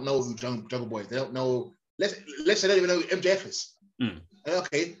Luchasaurus is. They don't know who Jungle Boy is. They don't know. Let's say they don't even know who MJF is.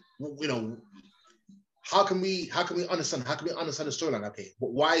 Okay, how can we understand? How can we understand the storyline? Okay,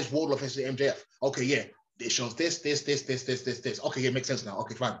 but why is Wardlow facing MJF? Okay, yeah, it shows this. Okay, it makes sense now.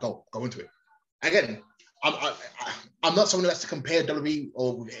 Okay, fine, go into it. Again, I'm not someone who has to compare WWE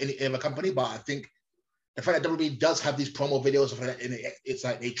or with any other company, but I think the fact that WWE does have these promo videos, and it's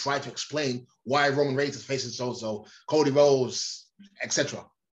like they try to explain why Roman Reigns is facing so Cody Rhodes, etc.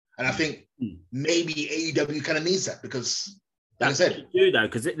 And I think maybe AEW kind of needs that because. Like I said, do though,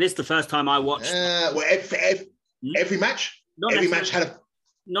 because this is the first time I watched. Every match, had a.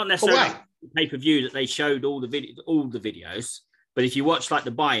 Not necessarily pay-per-view that they showed all the videos, but if you watch like the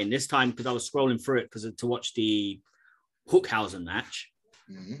buy-in this time, because I was scrolling through it to watch the Hookhausen match,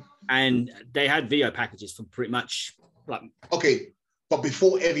 and they had video packages for pretty much like. Okay, but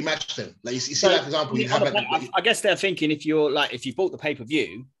before every match, then like you see, like, for example, you have. I guess they're thinking if you bought the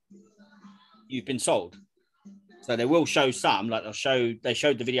pay-per-view, you've been sold. So they will show some, like they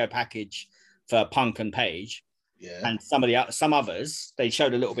showed the video package for Punk and Page, and some others they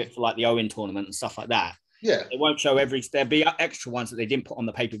showed a little bit for like the Owen tournament and stuff like that. Yeah, they won't show there'll be extra ones that they didn't put on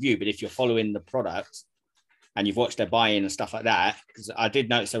the pay-per-view, but if you're following the product and you've watched their buy-in and stuff like that, because I did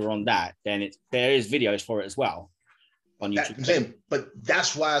notice they were on that, then there is videos for it as well on YouTube. But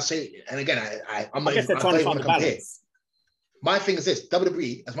that's why I say, and again, I guess they're trying to find a balance. My thing is this: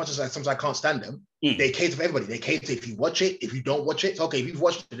 WWE, as much as sometimes I can't stand them, they cater for everybody. They cater if you watch it, if you don't watch it. Okay, if you've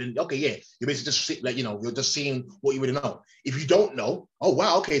watched it, then okay, yeah, you're basically just you're just seeing what you would know. If you don't know, oh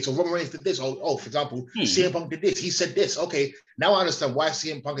wow, okay, so Roman Reigns did this. Oh, for example, CM Punk did this. He said this. Okay, now I understand why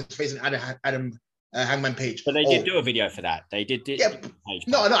CM Punk is facing Adam Hangman Page. But they did do a video for that. They did. Yeah,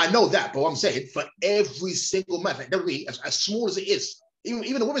 no, I know that, but what I'm saying for every single match, like WWE, as small as it is,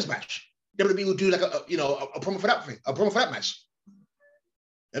 even the women's match. WWE will do like a promo for that thing, a promo for that match.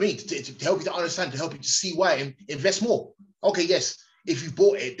 To help you to understand, to help you to see why and invest more. Okay, yes, if you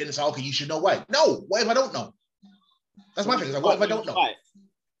bought it, then it's like, okay, you should know why. No, what if I don't know? That's my thing. It's like, what if I don't know?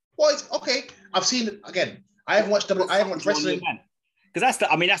 Well, it's okay. I've seen it again. I haven't watched wrestling. Because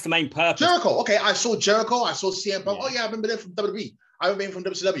that's the main purpose. Jericho. Okay, I saw Jericho. I saw CM Punk. Yeah. Oh yeah, I remember them from WWE. I remember them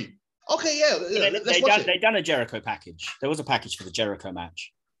from WCW. Okay, yeah. Let's watch it. They done a Jericho package. There was a package for the Jericho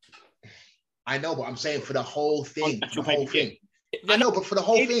match. I know, but I'm saying for the whole thing. The whole thing. I know, but for the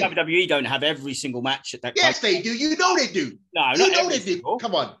whole thing. WWE don't have every single match at that. Yes, they do. You know they do. No, you know they do.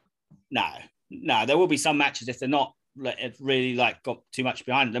 Come on. No. There will be some matches if they're not really like got too much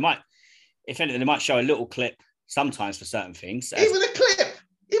behind them. They might, if anything, they might show a little clip sometimes for certain things. Even a clip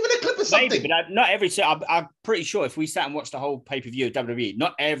or something. Maybe, but not every. I'm pretty sure if we sat and watched the whole pay-per-view of WWE,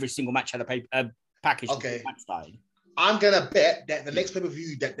 not every single match had a package. Okay. Match style. I'm gonna bet that the next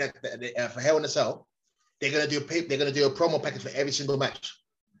pay-per-view that for Hell in a Cell, they're gonna do a promo package for every single match.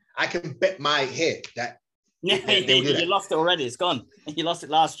 I can bet my head that. Yeah, you lost it already. It's gone. You lost it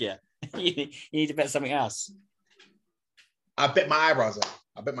last year. You need to bet something else. I bet my eyebrows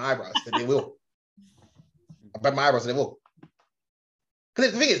that they will. I bet my eyebrows that they will.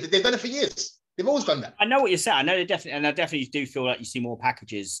 Because the thing is, they've done it for years. They've always done that. I know what you're saying. I know I definitely do feel like you see more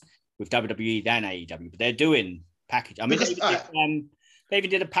packages with WWE than AEW, but they're doing package. I mean, they even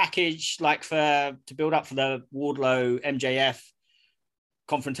did a package like to build up for the Wardlow MJF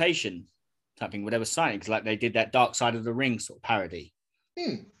confrontation type thing, whatever signing, because like they did that Dark Side of the Ring sort of parody.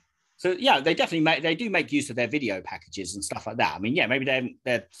 So yeah, they definitely do make use of their video packages and stuff like that. I mean, yeah, maybe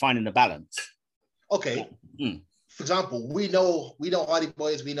they're finding the balance. Okay. For example, we know Hardy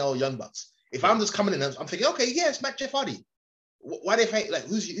Boys, we know Young Bucks. If I'm just coming in, I'm thinking, okay, yeah, it's Matt Jeff Hardy. Why they think like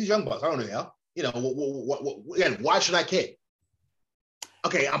who's Young Bucks? I don't know. Yeah, you know, again, why should I care?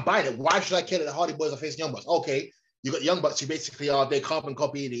 Okay, I'm buying it. Why should I care that the Hardy Boys are facing Young Bucks? Okay, you got Young Bucks who basically are they carbon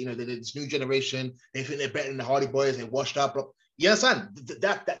copy. You know, they're this new generation. They think they're better than the Hardy Boys. They washed up. You understand?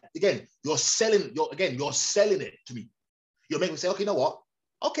 That again, you're selling it to me. You're making me say, okay, you know what?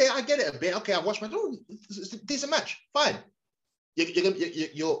 Okay, I get it a bit. Okay, I watched my. Oh, it's a decent match. Fine.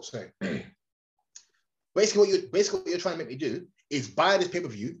 You're sorry. Basically, what you're trying to make me do is buy this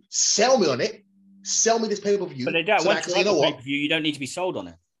pay-per-view, sell me on it, sell me this pay-per-view. But they don't. Once you know what? Pay-per-view, you don't need to be sold on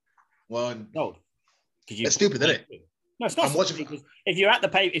it. Well, no, it's stupid, isn't it? No, it's not.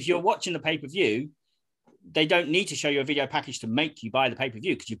 If you're watching the pay-per-view, they don't need to show you a video package to make you buy the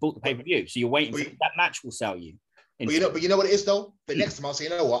pay-per-view because you bought the pay-per-view. So you're waiting for that match will sell you. But you know what it is though? The next time I'll say, you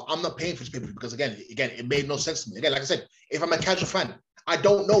know what? I'm not paying for this pay-per-view because again, it made no sense to me. Again, like I said, if I'm a casual fan, I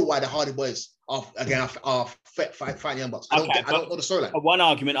don't know why the Hardy Boys are fighting Young Bucks. I don't know the storyline. One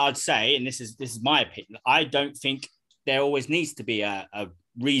argument I'd say, and this is my opinion, I don't think there always needs to be a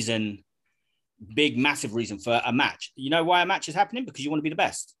reason, big, massive reason for a match. You know why a match is happening? Because you want to be the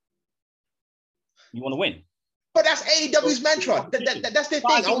best. You want to win. But that's AEW's mantra. That's their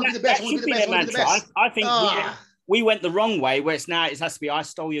thing. I want to be the best. I want to be the best. I think we went the wrong way where it has to be, I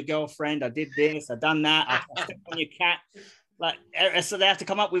stole your girlfriend, I did this, I done that, I stepped on your cat. Like, so they have to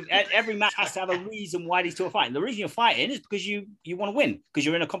come up with, every match has to have a reason why these two are fighting. The reason you're fighting is because you want to win, because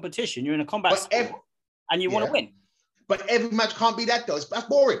you're in a competition, you're in a combat sport, and you want to win. But every match can't be that though. That's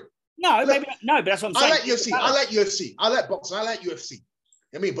boring. No, maybe no, but that's what I'm saying. I like UFC. I like boxing. I like UFC.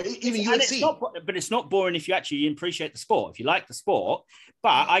 I mean, but even UFC. But it's not boring if you actually appreciate the sport, if you like the sport.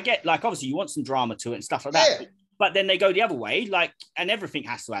 But I get, like, obviously you want some drama to it and stuff like that. Yeah. But then they go the other way, like, and everything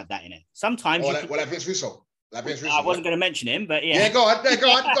has to have that in it. Sometimes. Like Vince Russo. I wasn't going to mention him, but yeah. Yeah, go on.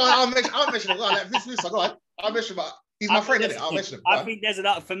 I'll mention him. Go on, like Vince Russo. Go on. I'll mention him. He's my friend, isn't it? I'll mention him. I think there's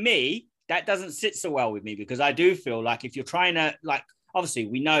enough for me. That doesn't sit so well with me because I do feel like if you're trying to, like, obviously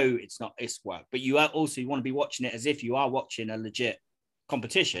we know it's work, but you want to be watching it as if you are watching a legit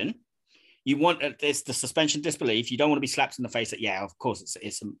competition. You want it's the suspension of disbelief. You don't want to be slapped in the face that, yeah, of course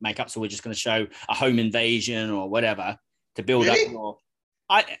it's a makeup, so we're just going to show a home invasion or whatever to build up your.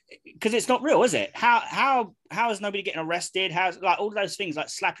 Because it's not real, is it? How is nobody getting arrested? How's like all those things like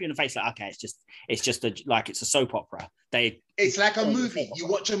slap you in the face? Like, okay, it's just it's a soap opera. It's like a movie. You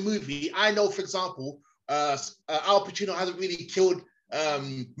watch a movie. I know, for example, Al Pacino hasn't really killed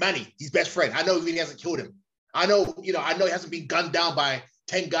Manny, his best friend. I know he really hasn't killed him. I know he hasn't been gunned down by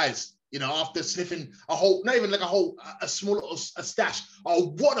 10 guys. After sniffing a whole, not even like a small stash, a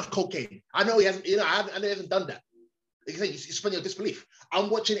wad of cocaine. I know he hasn't. I know he hasn't done that. Like you suspend your disbelief. I'm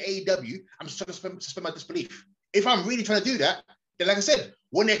watching AEW. I'm just trying to suspend my disbelief. If I'm really trying to do that, then like I said,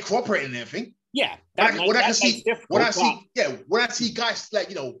 when they're cooperating and everything, yeah. When I see guys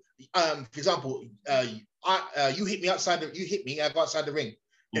like for example, you hit me outside. You hit me. I go outside the ring.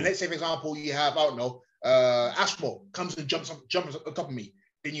 Then let's say, for example, you have Ashmore comes and jumps on top of me.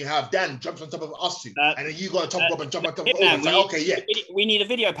 Then you have Dan jumps on top of us two, and then you got to top rope and jump on top of us. Okay, yeah. We need a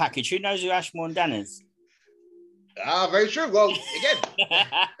video package. Who knows who Ashmore and Dan is? Very true. Well, again,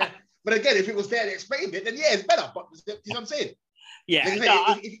 but again, if it was there and explained it, then yeah, it's better. But you know what I'm saying? Yeah,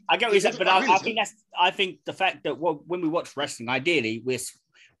 I get what you're saying, but I think the fact that when we watch wrestling, ideally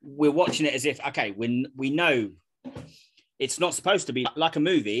we're watching it as if when we know it's not supposed to be like a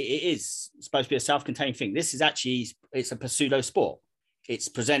movie. It is supposed to be a self-contained thing. This is actually it's a pseudo sport. It's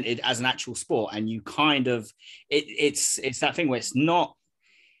presented as an actual sport, and you kind of it's that thing where it's not.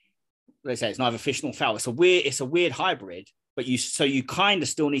 They say it's neither fish nor fowl. It's a weird hybrid, but you kind of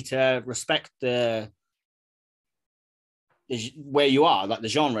still need to respect the where you are, like the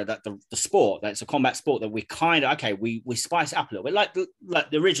genre, that the sport, that it's a combat sport, that we kind of we spice it up a little bit, like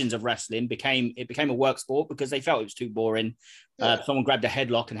the origins of wrestling became a work sport because they felt it was too boring. Yeah. Someone grabbed a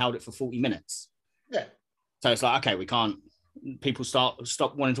headlock and held it for 40 minutes. Yeah. So it's like, we can't. People stop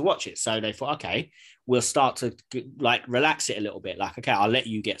wanting to watch it, so they thought, we'll start to relax it a little bit. Like, I'll let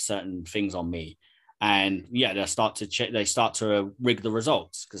you get certain things on me, and they start to rig the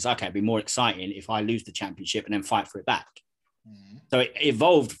results because it'd be more exciting if I lose the championship and then fight for it back. Mm-hmm. So it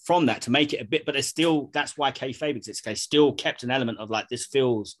evolved from that to make it a bit, but it's still, that's why kayfabe exists. They still kept an element of like, this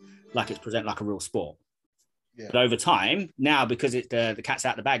feels like it's presented like a real sport. Yeah. But over time now, because the cat's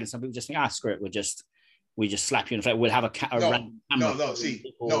out of the bag, and some people just think, screw it, we'll just We just slap you in the face. We'll have a random camera. See,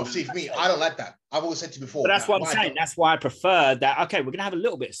 for me, I don't like that. I've always said to you before. But that's what I'm saying. That's why I prefer that. Okay, we're gonna have a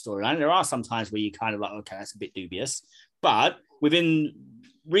little bit of storyline. There are some times where you kind of like, okay, that's a bit dubious, but within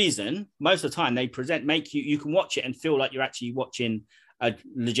reason, most of the time they make you can watch it and feel like you're actually watching a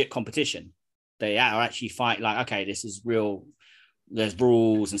legit competition. They are actually fight like, okay, this is real. There's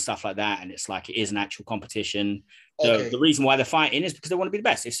rules and stuff like that, and it's like it is an actual competition. The reason why they're fighting is because they want to be the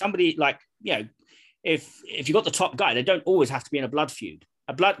best. If somebody like, you know, if you got the top guy, they don't always have to be in a blood feud.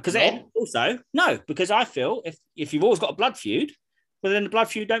 Because because I feel if you've always got a blood feud, well then the blood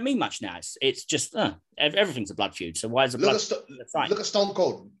feud don't mean much now. It's just everything's a blood feud. So why is a blood fight? Look at Stone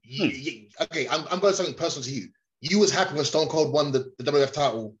Cold. Okay, I'm going to something personal to you. You was happy when Stone Cold won the WWF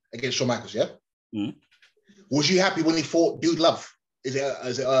title against Shawn Michaels, yeah? Mm. Was you happy when he fought Dude Love?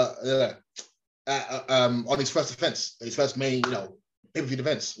 On his first defense, his first main, pay-per-view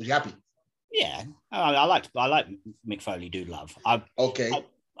defense? Was you happy? Yeah, I like Mick Foley, Dude Love. I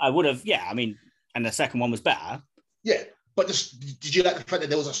would have, yeah. I mean, and the second one was better. Yeah, but did you like the fact that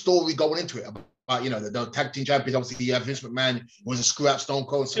there was a story going into it about the tag team champions? Obviously, Vince McMahon was a screw out Stone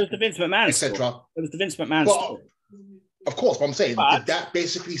Cold. It was the Vince McMahon, etc. It was the Vince McMahon story. Of course, what I'm saying, did that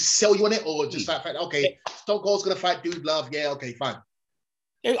basically sell you on it, or just that fact? Okay, Stone Cold's gonna fight Dude Love. Yeah, okay, fine.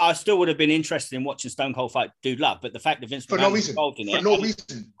 I still would have been interested in watching Stone Cold fight Dude Love, but the fact that Vince McMahon was involved in it, for no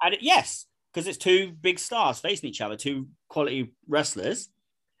reason. Yes, because it's two big stars facing each other, two quality wrestlers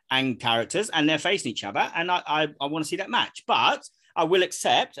and characters, and they're facing each other, and I want to see that match. But I will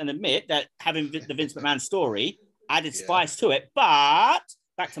accept and admit that having the Vince McMahon story added spice to it. But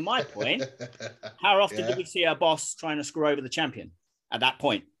back to my point, how often did we see our boss trying to screw over the champion at that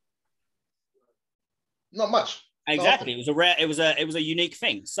point? Not much. Exactly. It was a unique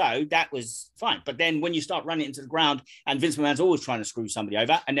thing. So that was fine. But then when you start running into the ground and Vince McMahon's always trying to screw somebody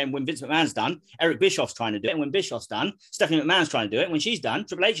over, and then when Vince McMahon's done, Eric Bischoff's trying to do it. And when Bischoff's done, Stephanie McMahon's trying to do it. When she's done,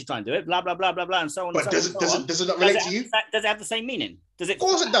 Triple H is trying to do it, blah, blah, blah, blah, blah, and so on. But does it not relate to you? Does it have the same meaning? Does it? Of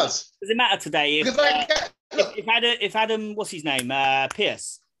course it does. Does it matter today if Adam, what's his name?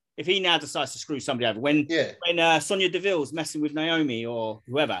 Pierce. If he now decides to screw somebody over, when Sonya Deville's messing with Naomi or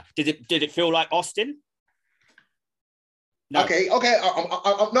whoever, did it feel like Austin? No. Okay. I'm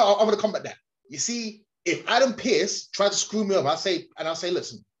going to combat that. You see, if Adam Pierce tried to screw me over, I'll say,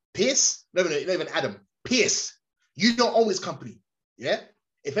 listen, Pierce, not even Adam, Pierce, you don't own this company. Yeah.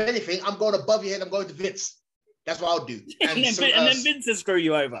 If anything, I'm going above your head. I'm going to Vince. That's what I'll do. And then Vince will screw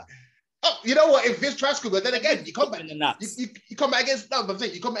you over. Oh, you know what? If Vince tries to screw me, then again, you come back. You come back against. No, I'm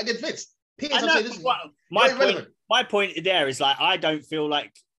saying you come back against Vince. Pierce, I'm saying this is my point there is like I don't feel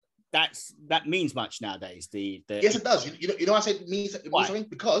like that means much nowadays. Yes, it does. You know, I say it means something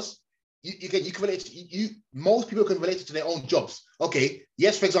because you can relate. Most people can relate it to their own jobs. Okay.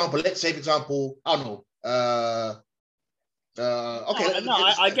 Yes. For example, let's say, I don't know.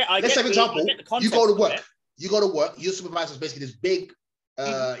 Okay. Let's say, for example, you go to work. Your supervisor is basically this big.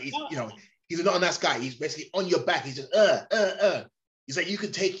 He's not a nice guy. He's basically on your back. He's just He's like, you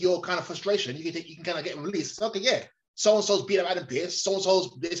can take your kind of frustration. You can kind of get released. It's okay, yeah. So-and-so's beat up Adam Pierce.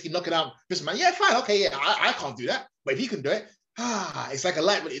 So-and-so's basically knocking out Mr. Man. Yeah, fine. Okay, yeah. I can't do that. But if he can do it, it's like a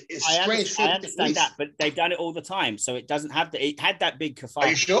light. It's strange. I understand that, but they've done it all the time. So it doesn't have it had that big kafar. Are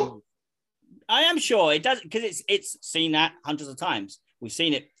you sure? I am sure it does, because it's seen that hundreds of times. We've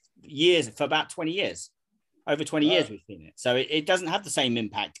seen it for about 20 years. Over 20 years we've seen it. So it doesn't have the same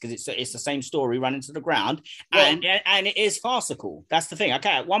impact because it's the same story running to the ground. And it is farcical. That's the thing.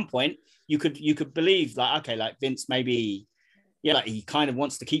 Okay, at one point you could believe like Vince maybe like he kind of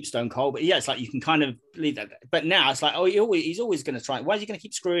wants to keep Stone Cold, but it's like you can kind of believe that. But now it's like, he's always going to try. Why is he going to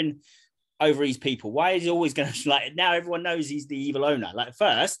keep screwing over his people? Why is he always going to like? Now everyone knows he's the evil owner. Like at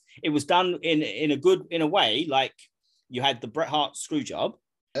first it was done in a way, like you had the Bret Hart screw job.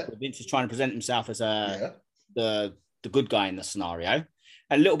 Vince is trying to present himself as the good guy in the scenario,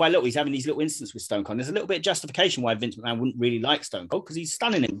 and little by little he's having these little instances with Stone Cold. There's a little bit of justification why Vince McMahon wouldn't really like Stone Cold, because he's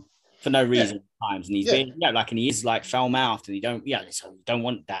stunning him for no reason at times, and he's being and he is like foul mouthed, and so you don't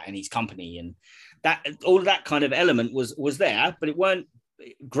want that in his company, and that all of that kind of element was there, but it weren't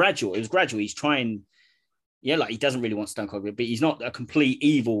gradual. It was gradual. He's trying, like he doesn't really want Stone Cold, but he's not a complete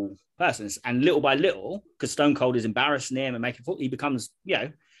evil person, and little by little, because Stone Cold is embarrassing him and making he becomes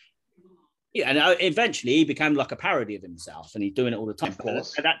and eventually he became like a parody of himself, and he's doing it all the time.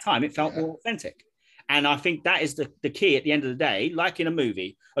 At that time, it felt more authentic. And I think that is the key at the end of the day. Like in a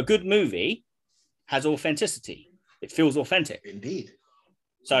movie, a good movie has authenticity. It feels authentic. Indeed.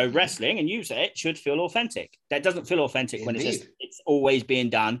 So wrestling, and you say it, should feel authentic. That doesn't feel authentic when it's always being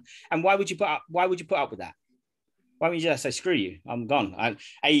done. And why would you put up with that? Why would you just say, screw you, I'm gone.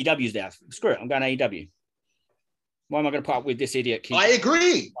 AEW's there. Screw it, I'm going AEW. Why am I going to put up with this idiot? I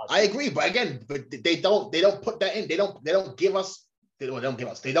agree. But again, they don't put that in. They don't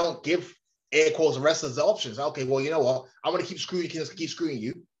give air quotes wrestlers the options. Okay, well, you know what? I'm going to keep screwing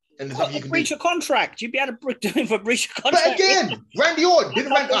you. And there's nothing you can breach a contract. You'd be able to do it for breach of contract. But again, Randy Orton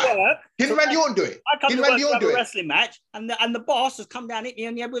didn't Randy Orton do it? I come to Randy Orton do a wrestling match, and the boss has come down, hit me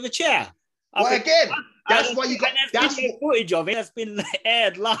on the head with a chair. That's why you got. That's footage of it that's been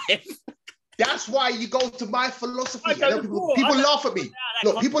aired live. That's why you go to my philosophy. People laugh at me.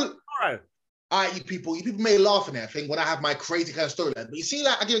 Look, people. You people may laugh at that thing when I have my crazy kind of storyline. But you see,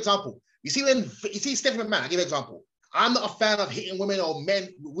 like, I give an example. You see Stephanie McMahon. I give an example. I'm not a fan of hitting women or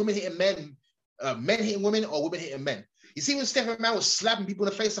women hitting men, men hitting women or women hitting men. You see when Stephanie McMahon was slapping people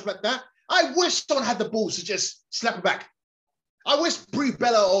in the face, stuff like that. I wish someone had the balls to just slap her back. I wish Brie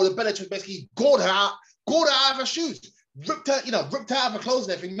Bella or the Bella Twins basically gored her out of her shoes, ripped her out of her clothes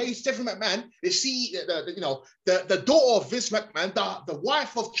and everything. Made Stephanie McMahon, the daughter of Vince McMahon, the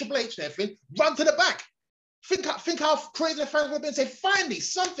wife of Triple H and everything, run to the back. Think how crazy the fans would have been. Say, finally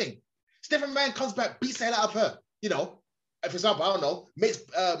something. Stephanie McMahon comes back, beats the hell out of her. For example, I don't know,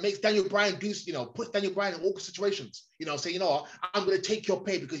 makes Daniel Bryan puts Daniel Bryan in awkward situations. Say, I'm going to take your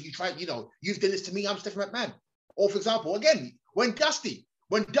pay because you tried, you've done this to me. I'm Stephanie McMahon. Or for example, again, when Dusty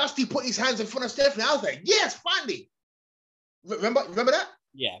put his hands in front of Stephanie, I was like, yes, finally. Remember that?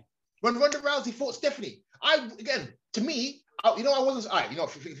 Yeah. When Ronda Rousey fought Stephanie, I wasn't, all right,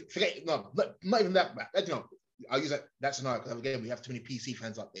 forget, no, not even that bad. I'll use that scenario because again, we have too many PC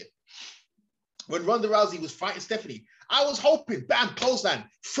fans up there. When Ronda Rousey was fighting Stephanie, I was hoping, bam, clothesline,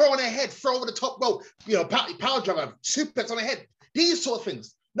 throw on her head, throw over the top rope, power driver, suplex on her head, these sort of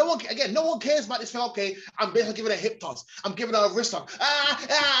things. No one cares about this thing. Okay, I'm basically giving her a hip toss. I'm giving her a wrist lock.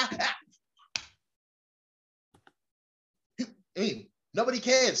 I mean, nobody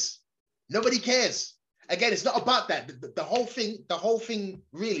cares. Nobody cares. Again, it's not about that. The whole thing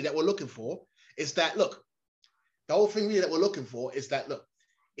really that we're looking for is that, look,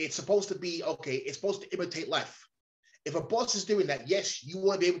 it's supposed to be, okay, it's supposed to imitate life. If a boss is doing that, yes, you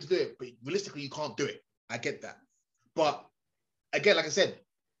want to be able to do it, but realistically, you can't do it. I get that. But again, like I said,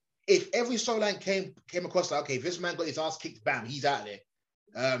 if every storyline came across like, okay, this man got his ass kicked, bam, he's out of there.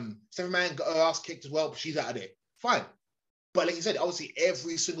 Stephanie McMahon got her ass kicked as well, but she's out of there. Fine. But like you said, obviously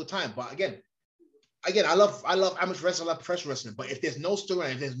every single time. But again, I love amateur wrestling, I love professional wrestling. But if there's no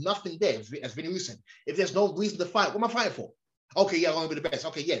storyline, if there's nothing there, as Vinny Russo said, if there's no reason to fight, what am I fighting for? Okay, yeah, I want to be the best.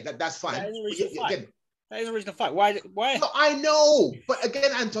 Okay, yeah, that's fine. That is a reason to fight. Why? No, I know. But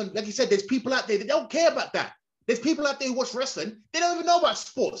again, Anton, like you said, there's people out there that don't care about that. There's people out there who watch wrestling. They don't even know about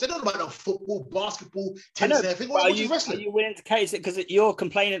sports. They don't know about no football, basketball, tennis, and everything. Are you willing to case it because you're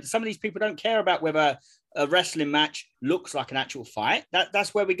complaining that some of these people don't care about whether a wrestling match looks like an actual fight?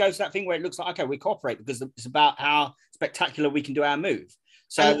 That's where we go to that thing where it looks like, okay, we cooperate because it's about how spectacular we can do our move.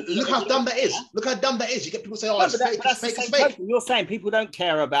 So and look how dumb that is. Look how dumb that is. You get people say, "Oh, it's fake." You're saying people don't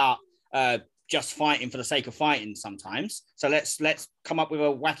care about just fighting for the sake of fighting sometimes. So let's come up with a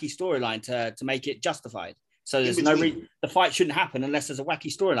wacky storyline to make it justified. So there's no reason the fight shouldn't happen unless there's a wacky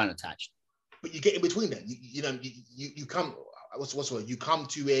storyline attached. But you get in between them. You come. What's the word? You come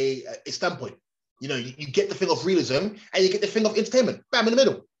to a standpoint. You get the thing of realism and you get the thing of entertainment. Bam, in the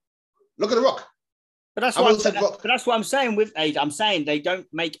middle. Look at The Rock. But that's what I'm saying with Age. I'm saying they don't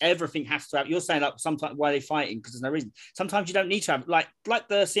make everything has to have. You're saying like sometimes why are they fighting because there's no reason. Sometimes you don't need to have like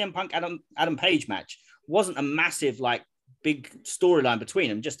the CM Punk Adam Page match wasn't a massive like big storyline between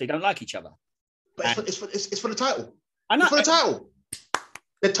them. Just they don't like each other. But it's for the title. I know. It's for the title.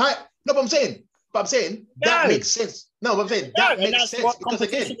 The title. No, but I'm saying that makes sense. No, but I'm saying that makes sense. What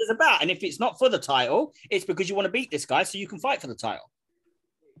competition is about. And if it's not for the title, it's because you want to beat this guy so you can fight for the title.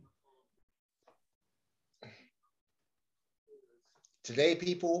 Today,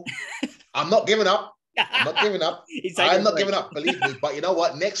 people, I'm not giving up. I'm not giving up. I'm not giving up, believe me. But you know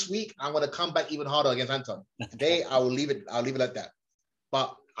what? Next week, I'm going to come back even harder against Anton. Today, I will leave it like that.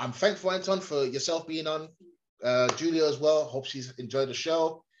 But I'm thankful, Anton, for yourself being on. Julia as well. Hope she's enjoyed the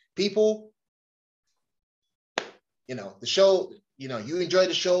show. People, the show, you enjoy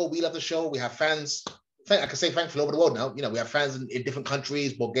the show. We love the show. We have fans. I can say thankful over the world now. We have fans in different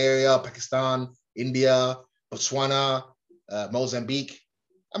countries, Bulgaria, Pakistan, India, Botswana, Mozambique.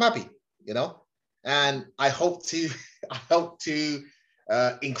 I'm happy, and I hope to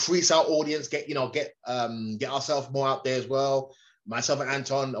increase our audience, get ourselves more out there as well. Myself and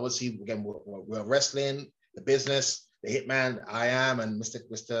Anton, obviously, again, we're wrestling, the business, the hitman, I am, and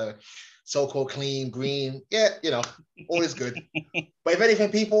Mr. So-called clean green. Yeah, all is good. But if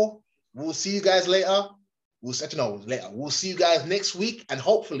anything, people, we'll see you guys later. We'll see you guys next week, and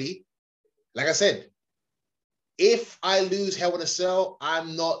hopefully, like I said, if I lose Hell in a Cell,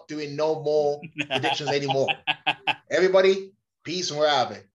 I'm not doing no more predictions anymore. Everybody, peace and we're out of it.